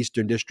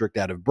 Eastern District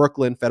out of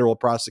Brooklyn, federal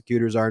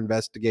prosecutors are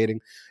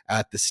investigating.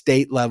 At the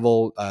state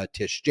level,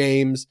 Tish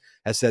James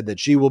has said that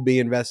she will be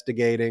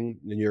investigating,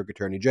 the New York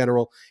Attorney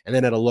General. And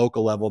then at a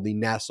local level, the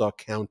Nassau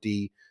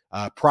County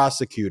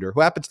prosecutor,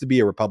 who happens to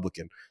be a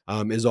Republican,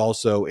 is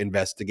also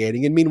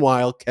investigating. And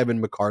meanwhile, Kevin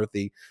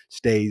McCarthy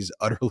stays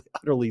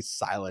utterly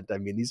silent. I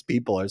mean, these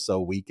people are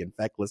so weak and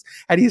feckless.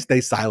 How do you stay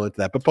silent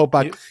to that? But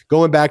Popok,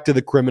 going back to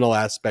the criminal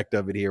aspect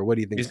of it here, what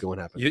do you think is going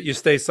to happen? You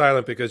stay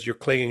silent because you're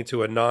clinging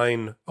to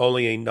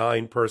only a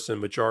 9-person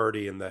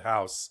majority in the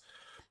House,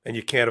 and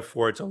you can't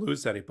afford to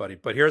lose anybody.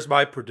 But here's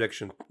my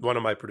prediction, one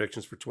of my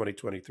predictions for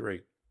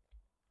 2023.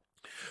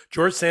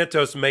 George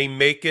Santos may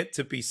make it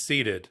to be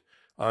seated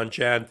on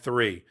Jan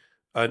 3.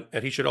 And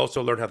he should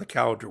also learn how the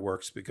calendar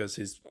works, because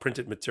his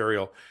printed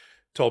material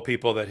told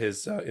people that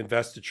his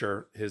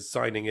investiture, his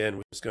signing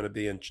in, was going to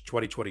be in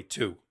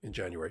 2022 in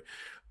January.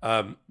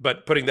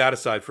 But putting that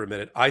aside for a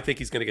minute, I think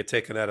he's going to get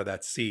taken out of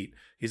that seat.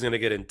 He's going to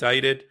get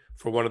indicted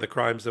for one of the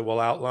crimes that we'll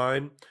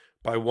outline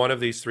by one of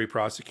these 3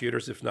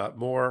 prosecutors, if not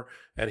more.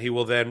 And he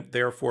will then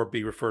therefore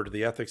be referred to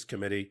the ethics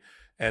committee,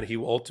 and he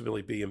will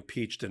ultimately be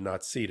impeached and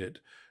not seated.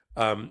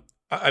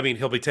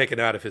 He'll be taken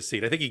out of his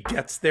seat. I think he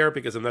gets there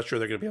because I'm not sure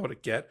they're going to be able to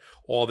get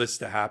all this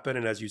to happen.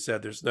 And as you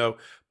said, there's no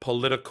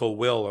political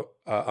will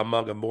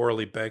among a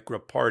morally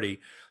bankrupt party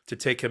to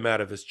take him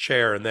out of his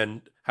chair and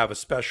then have a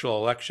special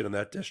election in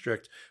that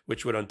district,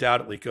 which would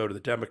undoubtedly go to the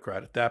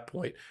Democrat at that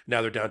point.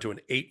 Now they're down to an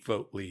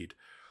 8-vote lead.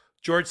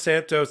 George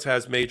Santos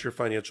has major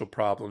financial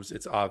problems.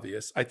 It's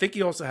obvious. I think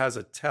he also has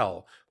a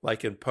tell,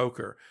 like in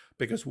poker,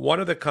 because one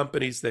of the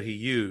companies that he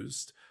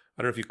used,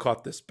 I don't know if you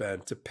caught this,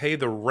 Ben, to pay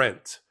the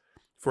rent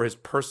for his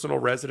personal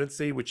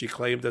residency, which he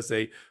claimed as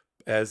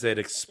an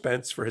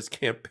expense for his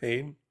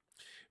campaign,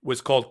 was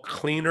called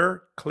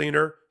Cleaner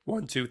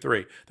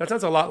 123. That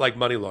sounds a lot like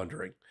money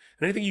laundering.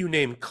 And anything you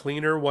name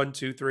Cleaner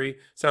 123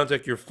 sounds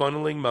like you're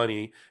funneling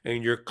money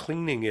and you're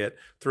cleaning it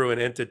through an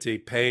entity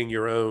paying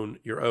your own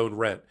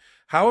rent.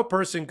 How a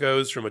person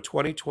goes from a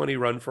 2020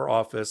 run for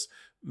office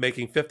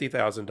making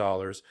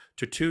 $50,000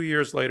 to 2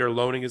 years later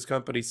loaning his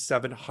company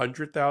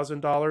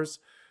 $700,000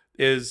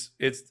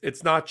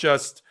 it's not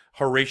just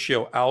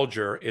Horatio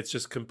Alger, it's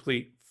just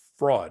complete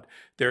fraud.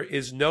 There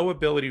is no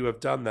ability to have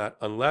done that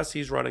unless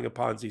he's running a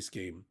Ponzi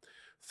scheme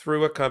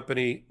through a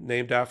company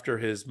named after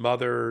his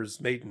mother's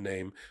maiden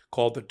name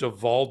called the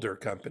DeValder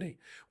Company,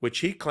 which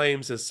he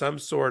claims is some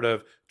sort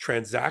of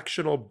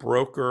transactional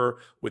broker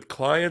with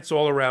clients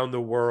all around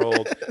the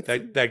world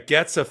that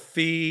gets a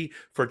fee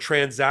for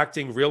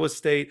transacting real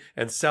estate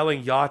and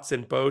selling yachts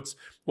and boats.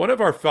 One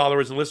of our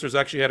followers and listeners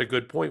actually had a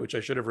good point, which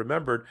I should have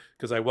remembered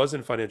because I was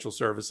in financial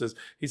services.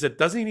 He said,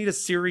 doesn't he need a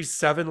Series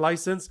 7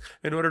 license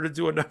in order to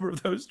do a number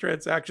of those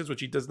transactions, which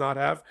he does not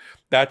have?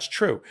 That's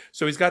true.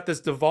 So he's got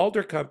this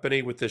DeValder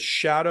Company with this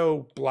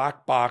shadow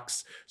black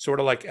box, sort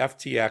of like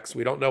FTX.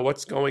 We don't know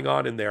what's going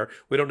on in there.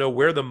 We don't know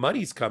where the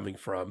money's coming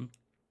from.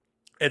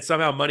 And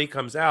somehow money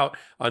comes out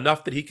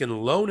enough that he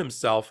can loan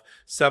himself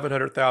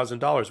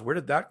 $700,000. Where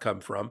did that come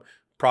from?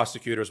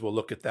 Prosecutors will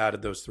look at that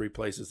in those 3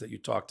 places that you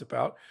talked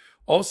about.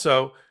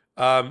 Also,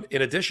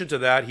 in addition to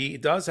that, he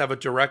does have a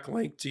direct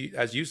link to,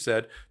 as you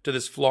said, to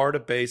this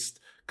Florida-based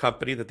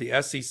company that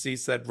the SEC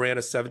said ran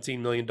a $17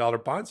 million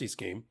Ponzi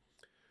scheme.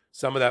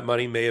 Some of that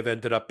money may have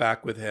ended up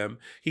back with him.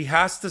 He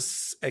has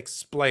to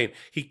explain.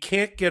 He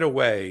can't get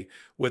away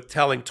with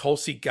telling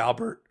Tulsi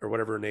Gabbard, or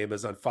whatever her name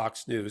is on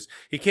Fox News.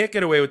 He can't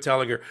get away with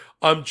telling her,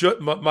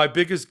 my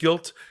biggest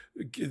guilt,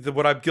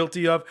 what I'm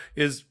guilty of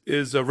is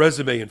a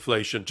resume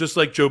inflation, just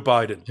like Joe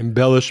Biden.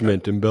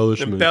 Embellishment.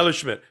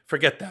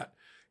 Forget that.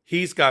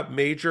 He's got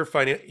major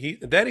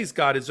then he's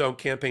got his own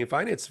campaign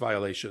finance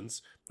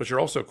violations which are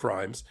also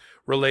crimes,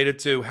 related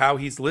to how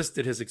he's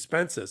listed his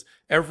expenses.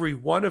 Every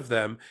one of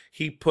them,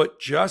 he put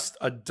just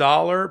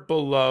 $1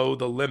 below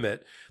the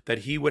limit that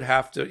he would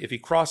have to, if he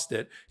crossed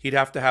it, he'd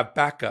have to have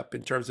backup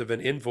in terms of an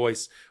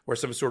invoice or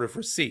some sort of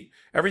receipt.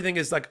 Everything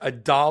is like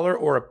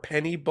 $1 or a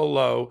penny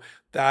below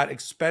that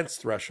expense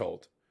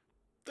threshold.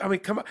 I mean,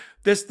 come on.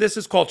 This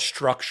is called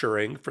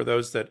structuring for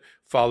those that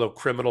follow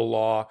criminal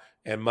law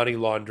and money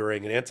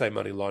laundering and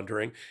anti-money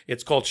laundering.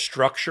 It's called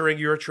structuring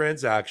your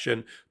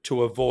transaction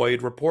to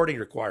avoid reporting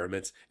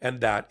requirements,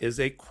 and that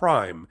is a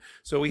crime.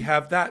 So we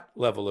have that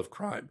level of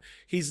crime.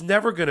 He's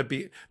never going to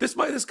be this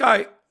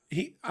guy.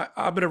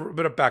 I'm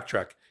gonna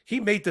backtrack. He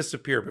may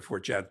disappear before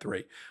Jan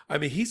 3. I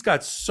mean, he's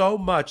got so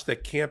much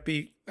that can't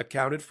be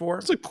accounted for.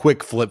 It's a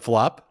quick flip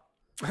flop.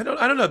 I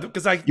don't know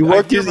because you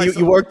worked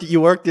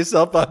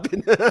yourself up.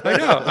 I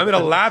know. I'm in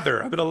a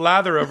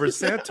lather over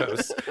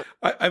Santos.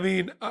 I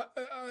mean,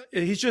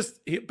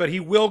 but he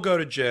will go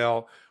to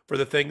jail for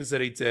the things that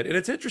he did. And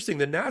it's interesting,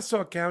 the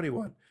Nassau County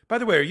one. By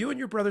the way, are you and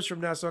your brothers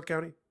from Nassau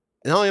County?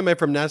 Not only am I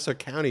from Nassau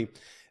County,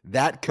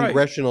 that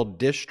congressional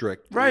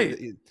district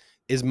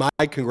is my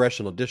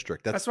congressional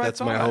district. That's my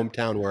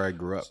hometown where I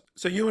grew up.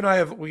 So you and I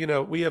have, we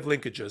have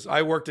linkages.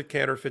 I worked at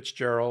Cantor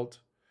Fitzgerald,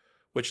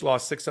 which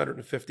lost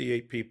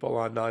 658 people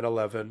on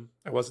 9/11.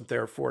 I wasn't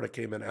there for it. I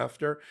came in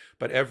after.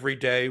 But every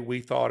day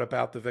we thought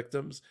about the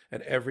victims,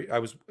 and I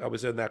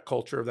was in that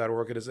culture of that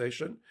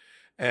organization.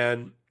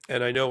 And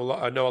I know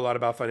a lot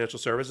about financial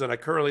services, and I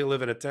currently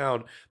live in a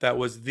town that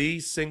was the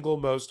single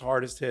most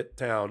hardest hit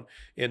town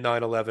in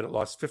 9/11. It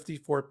lost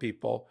 54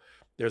 people.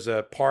 There's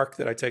a park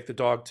that I take the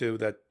dog to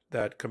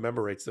that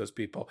commemorates those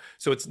people.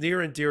 So it's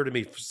near and dear to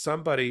me for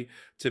somebody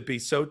to be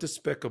so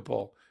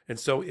despicable and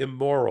so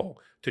immoral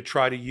to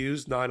try to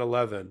use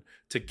 9/11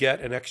 to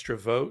get an extra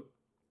vote.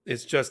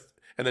 It's just,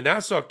 and the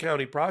Nassau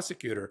County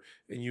prosecutor,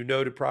 and you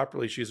noted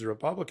properly, she's a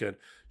Republican,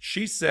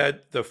 she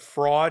said the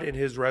fraud in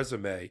his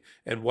resume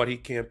and what he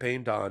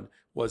campaigned on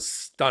was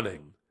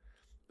stunning.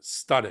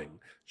 Stunning.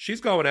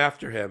 She's going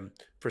after him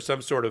for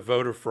some sort of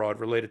voter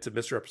fraud related to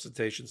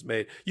misrepresentations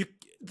made.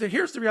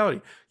 Here's the reality.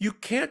 You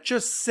can't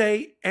just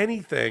say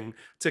anything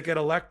to get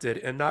elected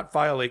and not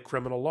violate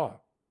criminal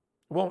law.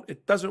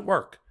 It doesn't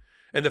work.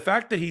 And the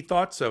fact that he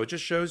thought so, it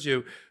just shows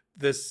you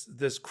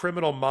this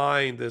criminal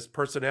mind, this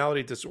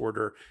personality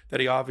disorder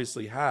that he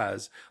obviously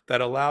has that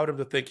allowed him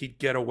to think he'd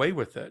get away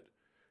with it.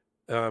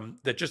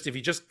 That just if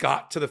he just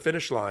got to the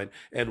finish line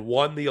and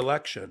won the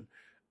election,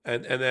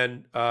 and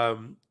then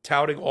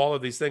touting all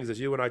of these things, as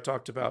you and I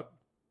talked about,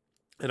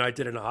 and I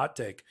did in a hot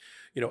take,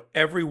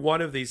 every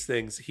one of these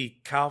things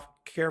he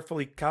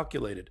carefully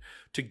calculated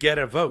to get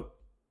a vote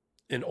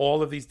in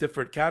all of these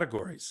different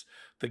categories.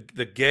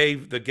 The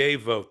gay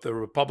vote, the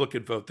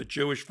Republican vote, the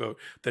Jewish vote,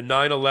 the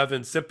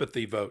 9/11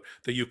 sympathy vote,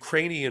 the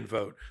Ukrainian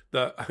vote.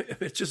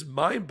 It's just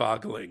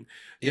mind-boggling.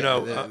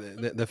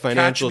 The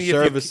financial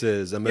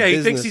services. I'm a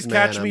he thinks he's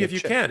Catch Me If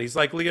You Can. He's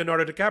like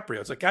Leonardo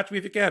DiCaprio. It's like, catch me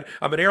if you can.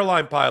 I'm an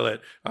airline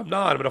pilot. I'm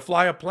going to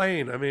fly a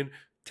plane. I mean,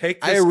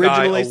 take this guy away. I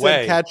originally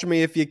said Catch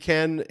Me If You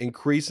Can.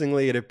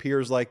 Increasingly, it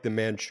appears like the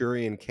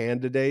Manchurian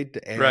Candidate.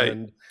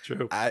 And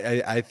true.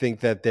 I think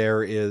that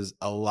there is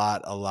a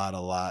lot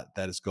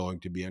that is going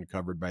to be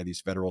uncovered by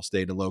these federal,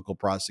 state, and local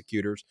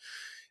prosecutors.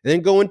 And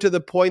then going to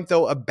the point,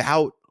 though,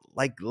 about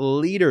like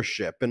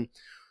leadership. And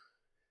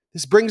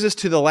this brings us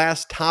to the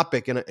last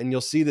topic, and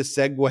you'll see the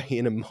segue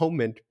in a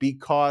moment,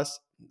 because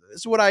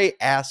this is what I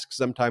ask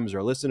sometimes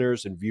our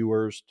listeners and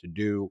viewers to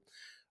do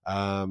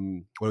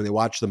when they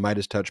watch the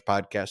Midas Touch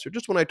podcast, or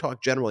just when I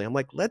talk generally. I'm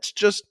like, let's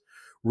just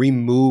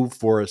remove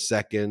for a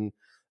second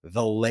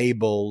the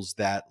labels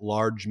that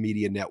large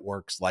media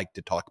networks like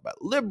to talk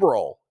about: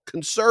 liberal,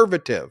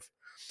 conservative.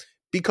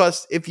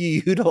 Because if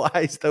you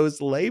utilize those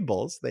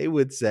labels, they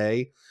would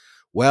say,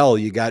 well,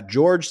 you got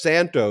George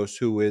Santos,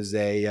 who is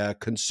a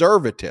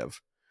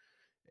conservative.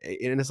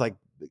 And it's like,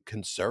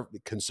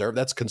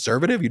 that's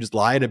conservative? You just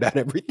lied about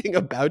everything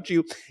about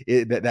you?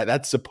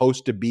 That's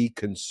supposed to be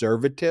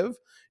conservative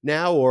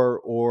now?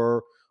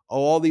 Or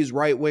all these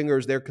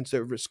right-wingers, they're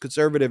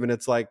conservative, and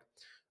it's like,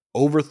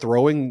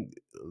 overthrowing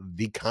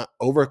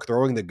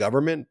the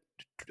government,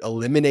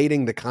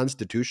 eliminating the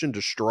Constitution,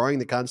 destroying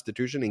the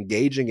Constitution,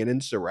 engaging in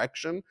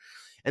insurrection.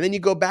 And then you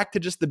go back to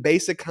just the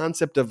basic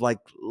concept of like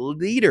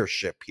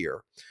leadership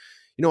here.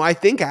 I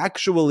think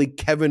actually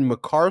Kevin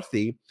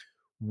McCarthy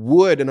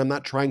would, and I'm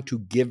not trying to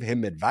give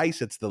him advice,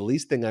 it's the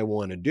least thing I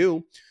want to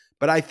do,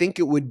 but I think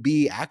it would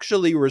be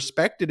actually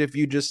respected if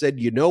you just said,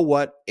 you know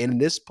what, in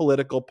this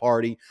political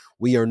party,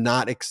 we are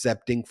not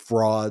accepting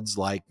frauds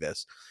like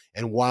this.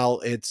 And while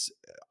it's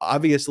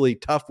obviously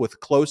tough with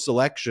close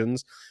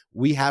elections,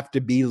 we have to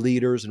be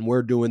leaders, and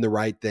we're doing the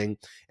right thing.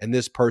 And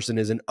this person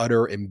is an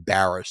utter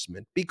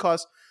embarrassment.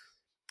 Because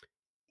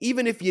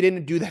even if you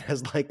didn't do that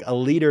as like a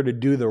leader to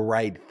do the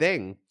right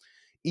thing,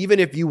 even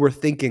if you were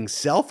thinking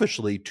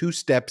selfishly 2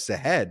 steps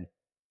ahead,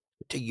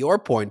 to your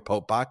point,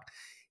 Popok,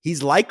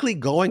 he's likely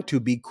going to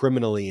be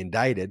criminally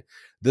indicted.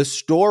 The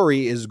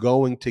story is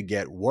going to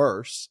get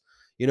worse.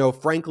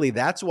 Frankly,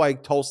 that's why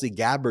Tulsi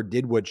Gabbard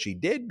did what she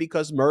did,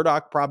 because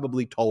Murdoch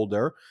probably told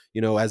her,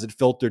 as it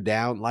filtered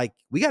down, like,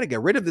 we got to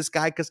get rid of this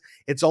guy because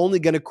it's only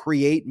going to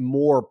create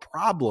more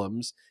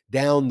problems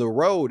down the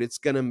road. It's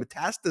going to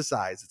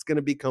metastasize. It's going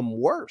to become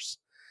worse.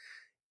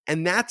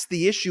 And that's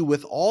the issue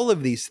with all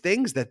of these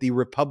things that the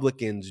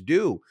Republicans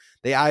do.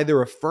 They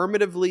either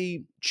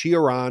affirmatively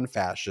cheer on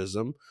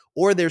fascism,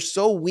 or they're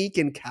so weak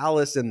and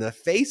callous in the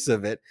face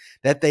of it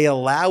that they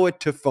allow it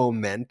to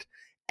foment.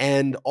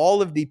 And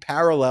all of the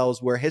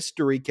parallels where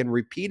history can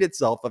repeat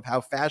itself of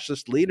how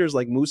fascist leaders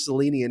like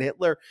Mussolini and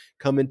Hitler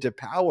come into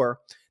power,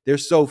 they're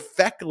so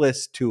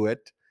feckless to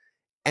it.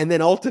 And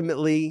then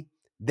ultimately,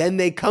 then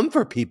they come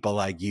for people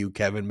like you,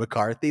 Kevin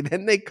McCarthy.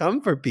 Then they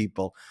come for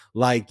people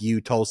like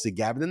you, Tulsi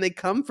Gabbard. Then they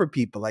come for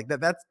people like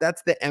that.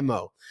 That's the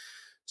MO.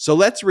 So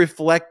let's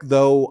reflect,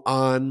 though,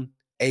 on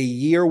a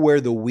year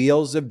where the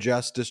wheels of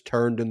justice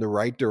turned in the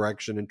right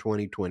direction in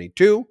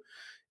 2022,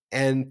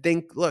 and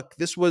think, look,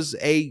 this was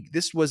a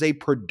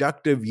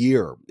productive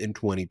year in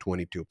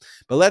 2022.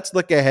 But let's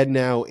look ahead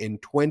now in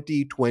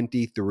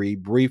 2023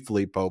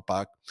 briefly,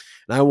 Popak.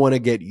 And I want to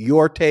get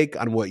your take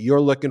on what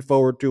you're looking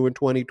forward to in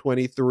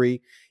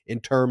 2023 in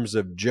terms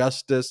of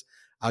justice.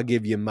 I'll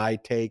give you my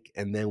take,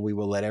 and then we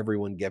will let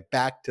everyone get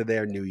back to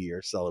their New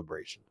Year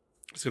celebration.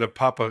 I was going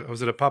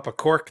to pop a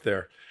cork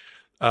there.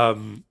 All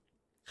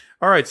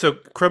right, so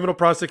criminal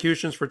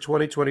prosecutions for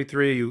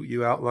 2023,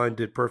 you outlined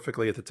it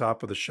perfectly at the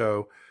top of the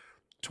show.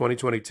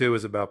 2022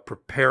 is about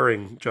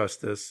preparing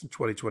justice.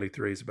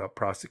 2023 is about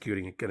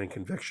prosecuting and getting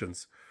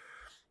convictions.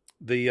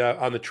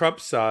 On the Trump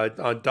side,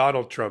 on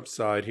Donald Trump's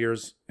side,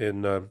 here's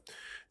in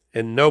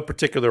no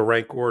particular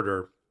rank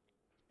order.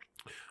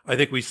 I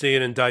think we see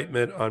an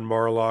indictment on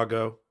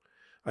Mar-a-Lago.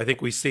 I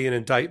think we see an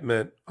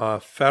indictment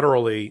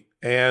federally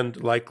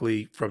and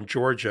likely from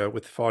Georgia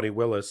with Fani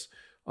Willis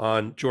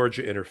on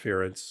Georgia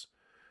interference.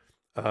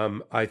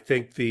 I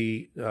think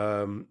the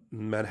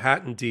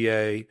Manhattan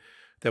DA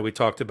that we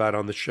talked about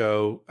on the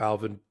show,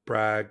 Alvin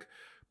Bragg,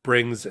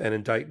 brings an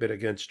indictment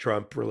against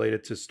Trump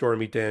related to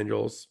Stormy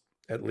Daniels,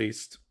 at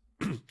least.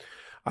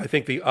 I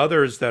think the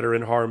others that are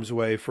in harm's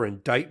way for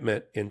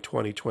indictment in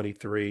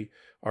 2023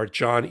 are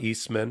John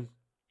Eastman,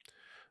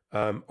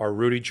 are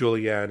Rudy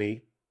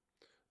Giuliani,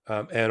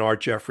 and are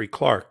Jeffrey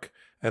Clark.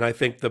 And I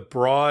think the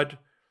broad,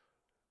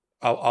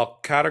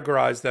 I'll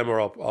categorize them, or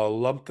I'll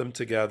lump them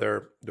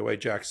together the way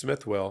Jack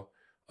Smith will,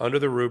 under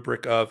the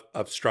rubric of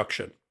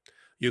obstruction.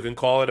 You can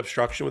call it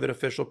obstruction with an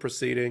official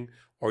proceeding,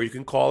 or you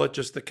can call it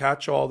just the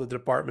catch-all the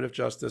Department of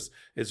Justice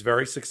is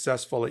very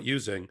successful at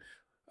using,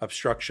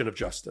 obstruction of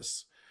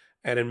justice.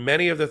 And in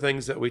many of the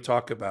things that we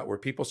talk about, where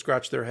people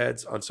scratch their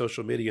heads on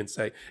social media and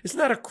say, isn't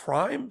that a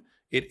crime?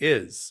 It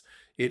is.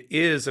 It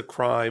is a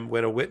crime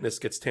when a witness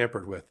gets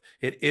tampered with.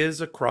 It is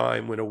a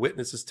crime when a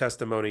witness's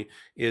testimony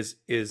is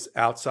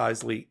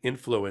outsizedly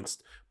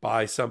influenced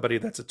by somebody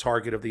that's a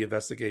target of the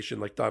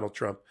investigation, like Donald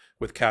Trump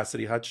with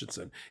Cassidy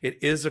Hutchinson. It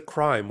is a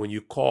crime when you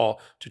call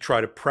to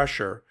try to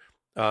pressure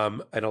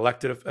an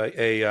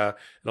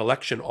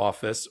election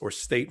office or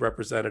state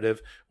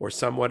representative or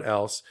someone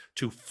else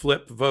to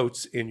flip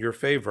votes in your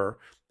favor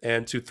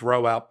and to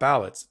throw out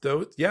ballots.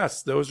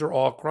 Those are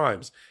all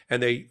crimes,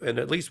 and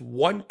at least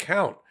one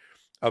count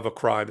of a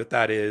crime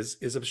that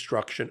is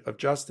obstruction of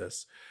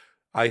justice.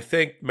 I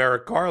think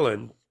Merrick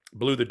Garland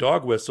blew the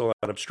dog whistle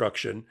on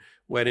obstruction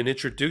when, in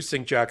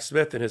introducing Jack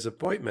Smith in his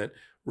appointment,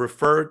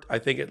 referred, I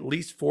think, at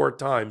least 4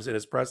 times in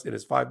his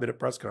 5-minute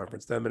press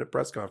conference, 10-minute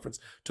press conference,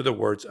 to the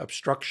words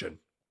obstruction.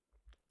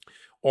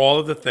 All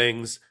of the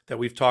things that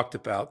we've talked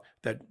about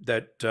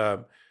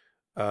that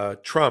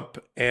Trump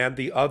and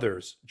the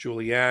others,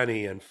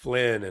 Giuliani and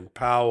Flynn and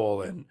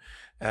Powell and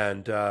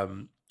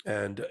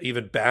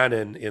even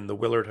Bannon in the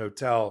Willard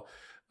Hotel,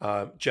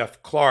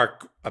 Jeff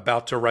Clark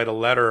about to write a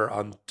letter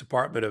on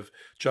Department of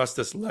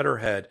Justice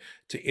letterhead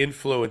to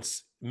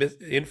influence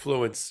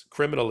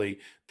criminally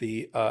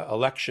the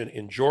election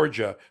in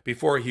Georgia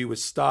before he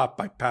was stopped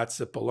by Pat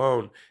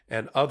Cipollone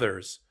and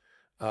others.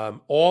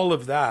 All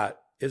of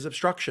that is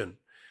obstruction.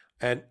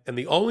 And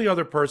the only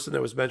other person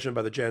that was mentioned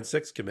by the Jan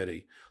 6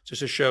 committee,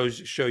 just to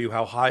show you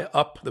how high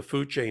up the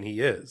food chain he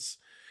is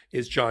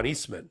John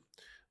Eastman.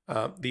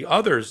 The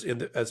others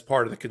as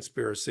part of the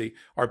conspiracy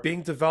are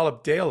being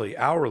developed daily,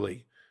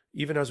 hourly,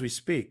 even as we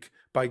speak,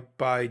 by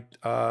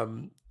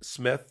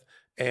Smith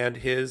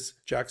and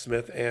Jack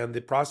Smith and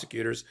the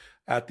prosecutors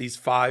at these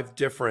 5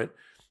 different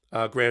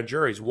grand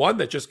juries. One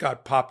that just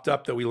got popped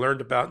up that we learned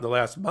about in the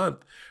last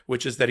month,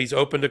 which is that he's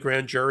opened a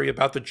grand jury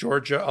about the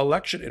Georgia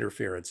election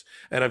interference.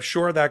 And I'm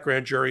sure that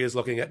grand jury is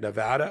looking at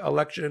Nevada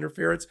election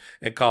interference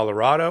and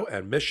Colorado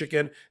and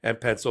Michigan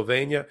and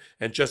Pennsylvania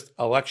and just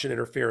election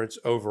interference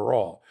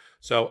overall.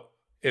 So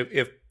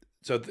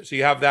so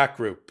you have that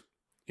group,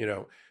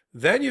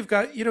 then you've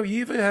got, you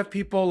even have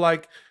people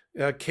like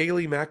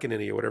Kayleigh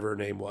McEnany or whatever her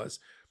name was.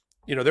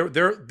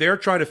 They're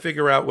trying to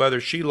figure out whether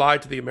she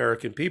lied to the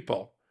American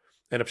people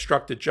and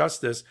obstructed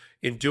justice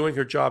in doing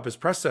her job as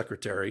press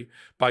secretary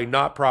by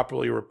not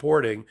properly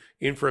reporting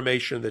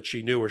information that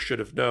she knew or should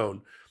have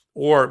known,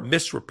 or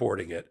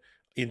misreporting it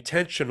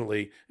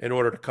intentionally in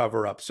order to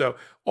cover up. So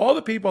all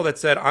the people that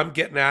said, I'm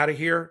getting out of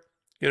here,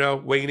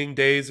 waning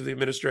days of the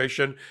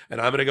administration,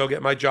 and I'm going to go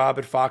get my job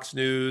at Fox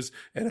News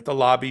and at the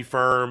lobby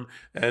firm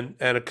and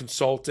a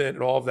consultant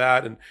and all of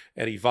that, and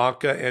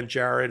Ivanka and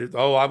Jared,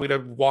 oh, I'm going to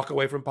walk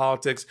away from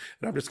politics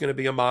and I'm just going to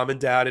be a mom and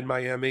dad in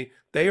Miami.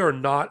 They are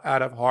not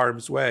out of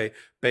harm's way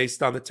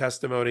based on the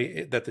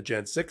testimony that the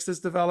Jan 6 has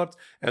developed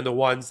and the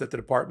ones that the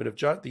Department of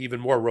Justice, the even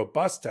more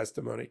robust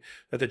testimony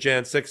that the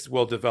Jan 6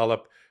 will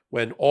develop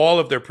when all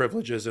of their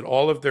privileges and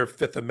all of their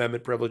Fifth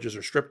Amendment privileges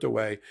are stripped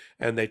away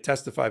and they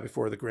testify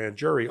before the grand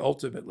jury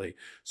ultimately.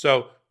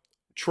 So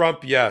Trump,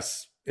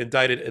 yes,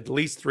 indicted at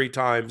least 3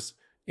 times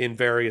in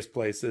various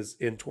places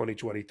in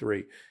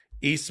 2023.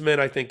 Eastman,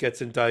 I think, gets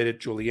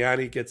indicted.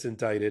 Giuliani gets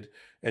indicted.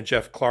 And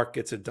Jeff Clark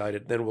gets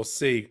indicted. Then we'll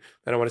see.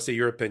 And I want to see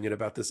your opinion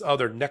about this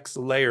other next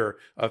layer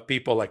of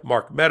people like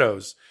Mark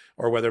Meadows,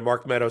 or whether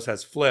Mark Meadows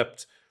has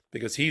flipped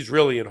because he's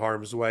really in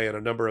harm's way on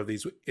a number of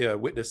these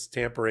witness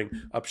tampering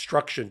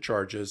obstruction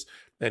charges.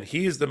 And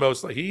he's the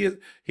most like he's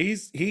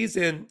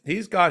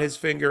got his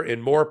finger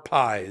in more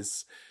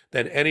pies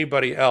than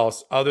anybody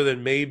else other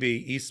than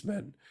maybe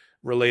Eastman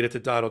related to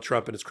Donald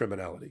Trump and his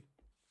criminality.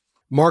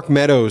 Mark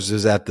Meadows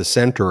is at the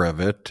center of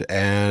it.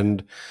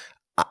 And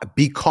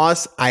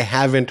because I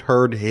haven't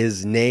heard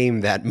his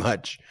name that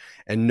much,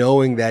 and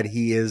knowing that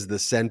he is the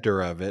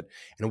center of it,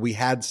 and we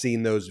had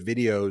seen those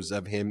videos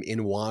of him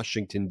in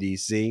Washington,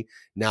 D.C.,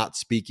 not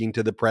speaking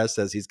to the press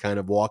as he's kind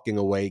of walking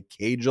away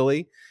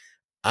cagily,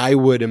 I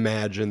would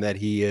imagine that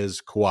he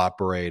is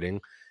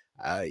cooperating.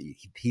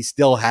 He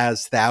still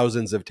has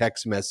thousands of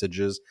text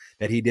messages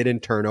that he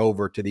didn't turn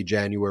over to the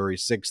January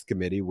 6th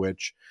committee,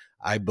 which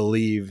I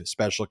believe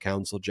Special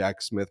Counsel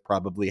Jack Smith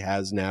probably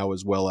has now,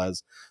 as well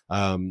as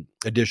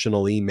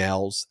additional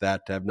emails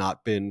that have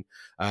not been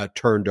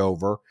turned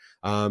over.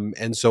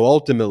 And so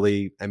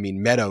ultimately, I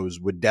mean,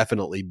 Meadows would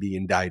definitely be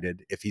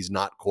indicted if he's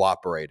not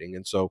cooperating.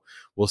 And so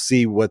we'll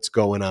see what's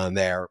going on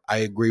there. I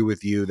agree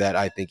with you that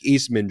I think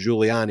Eastman,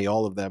 Giuliani,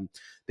 all of them,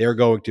 they're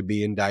going to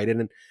be indicted.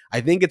 And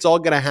I think it's all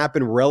going to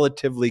happen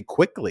relatively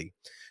quickly.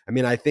 I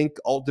mean, I think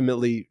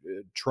ultimately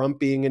Trump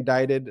being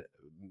indicted,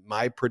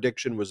 my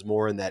prediction was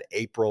more in that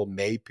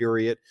April-May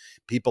period.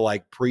 People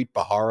like Preet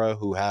Bharara,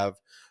 who have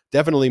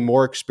definitely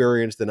more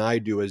experience than I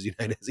do as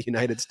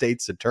United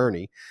States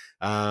attorney,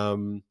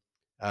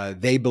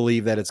 they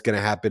believe that it's going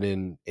to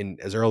happen in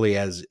as early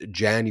as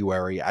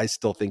January. I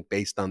still think,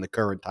 based on the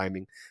current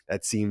timing,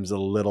 that seems a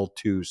little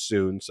too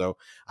soon. So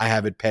I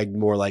have it pegged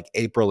more like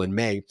April and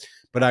May.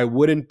 But I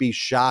wouldn't be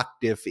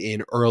shocked if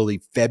in early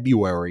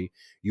February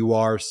you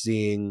are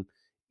seeing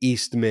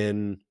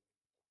Eastman,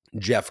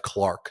 Jeff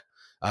Clark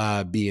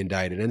be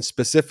indicted. And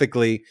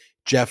specifically,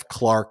 Jeff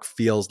Clark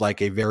feels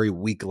like a very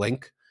weak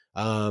link.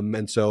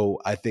 And so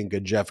I think a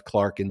Jeff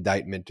Clark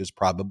indictment is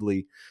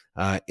probably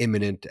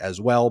imminent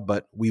as well.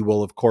 But we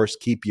will, of course,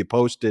 keep you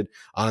posted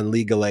on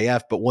Legal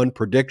AF. But one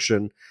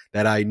prediction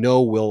that I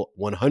know will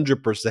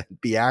 100%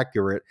 be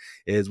accurate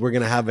is we're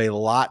going to have a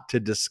lot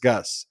to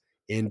discuss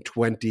in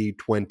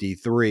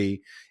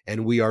 2023.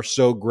 And we are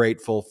so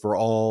grateful for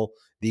all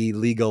the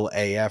Legal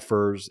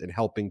AFers and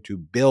helping to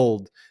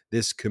build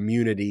this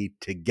community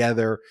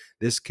together.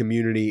 This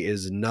community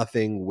is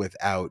nothing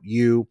without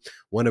you.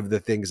 One of the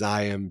things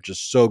I am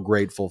just so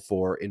grateful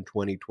for in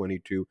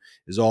 2022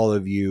 is all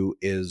of you,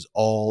 is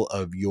all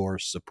of your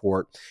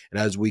support. And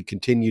as we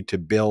continue to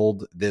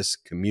build this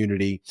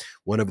community,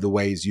 one of the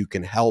ways you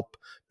can help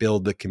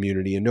build the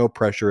community, and no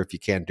pressure if you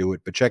can't do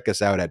it, but check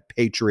us out at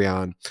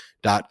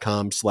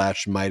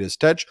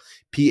patreon.com/MeidasTouch,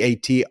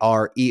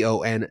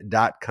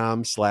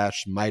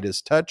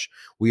 patreon.com/MeidasTouch.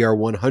 We are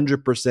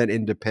 100%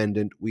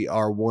 independent. We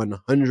are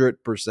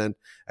 100%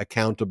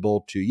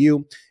 accountable to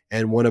you.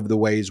 And one of the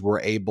ways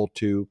we're able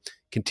to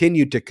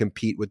continue to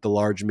compete with the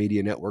large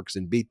media networks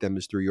and beat them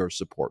is through your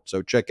support.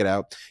 So check it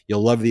out.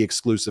 You'll love the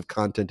exclusive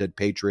content at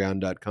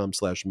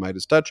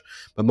patreon.com/MeidasTouch.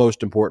 But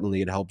most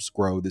importantly, it helps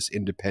grow this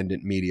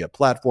independent media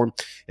platform.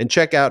 And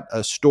check out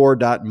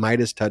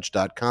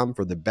store.MeidasTouch.com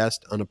for the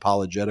best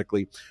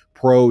unapologetically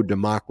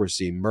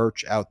pro-democracy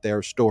merch out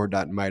there.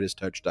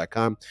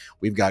 Store.MeidasTouch.com.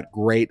 We've got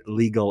great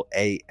Legal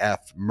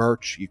AF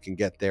merch. You can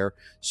get there.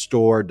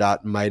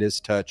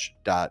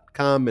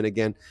 Store.MeidasTouch.com. And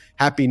again,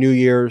 Happy New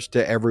Year's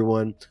to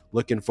everyone.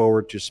 Looking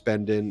forward to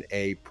spending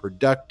a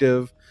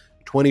productive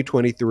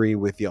 2023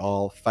 with you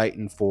all,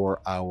 fighting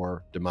for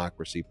our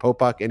democracy.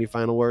 Popok, any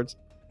final words?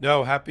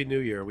 No, Happy New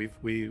Year.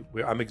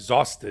 I'm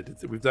exhausted.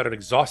 We've done an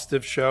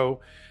exhaustive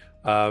show.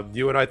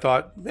 You and I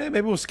thought,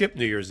 maybe we'll skip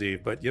New Year's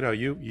Eve, but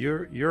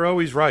you're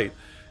always right.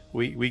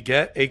 We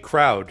get a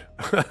crowd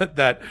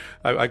that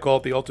I call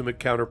it the ultimate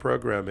counter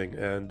programming,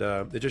 and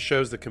it just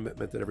shows the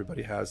commitment that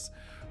everybody has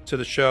to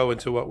the show and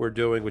to what we're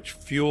doing, which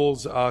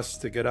fuels us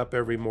to get up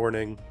every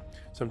morning,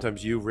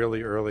 sometimes you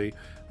really early,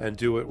 and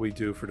do what we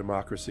do for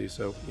democracy.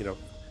 So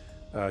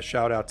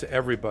shout out to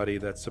everybody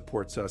that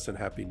supports us, and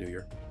Happy New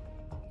Year.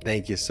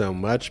 Thank you so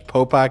much,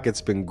 Popak. It's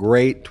been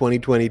great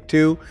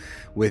 2022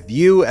 with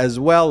you as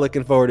well.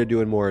 Looking forward to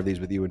doing more of these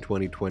with you in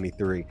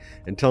 2023.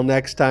 Until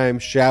next time,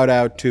 shout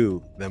out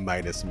to the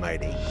Midas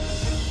Mighty.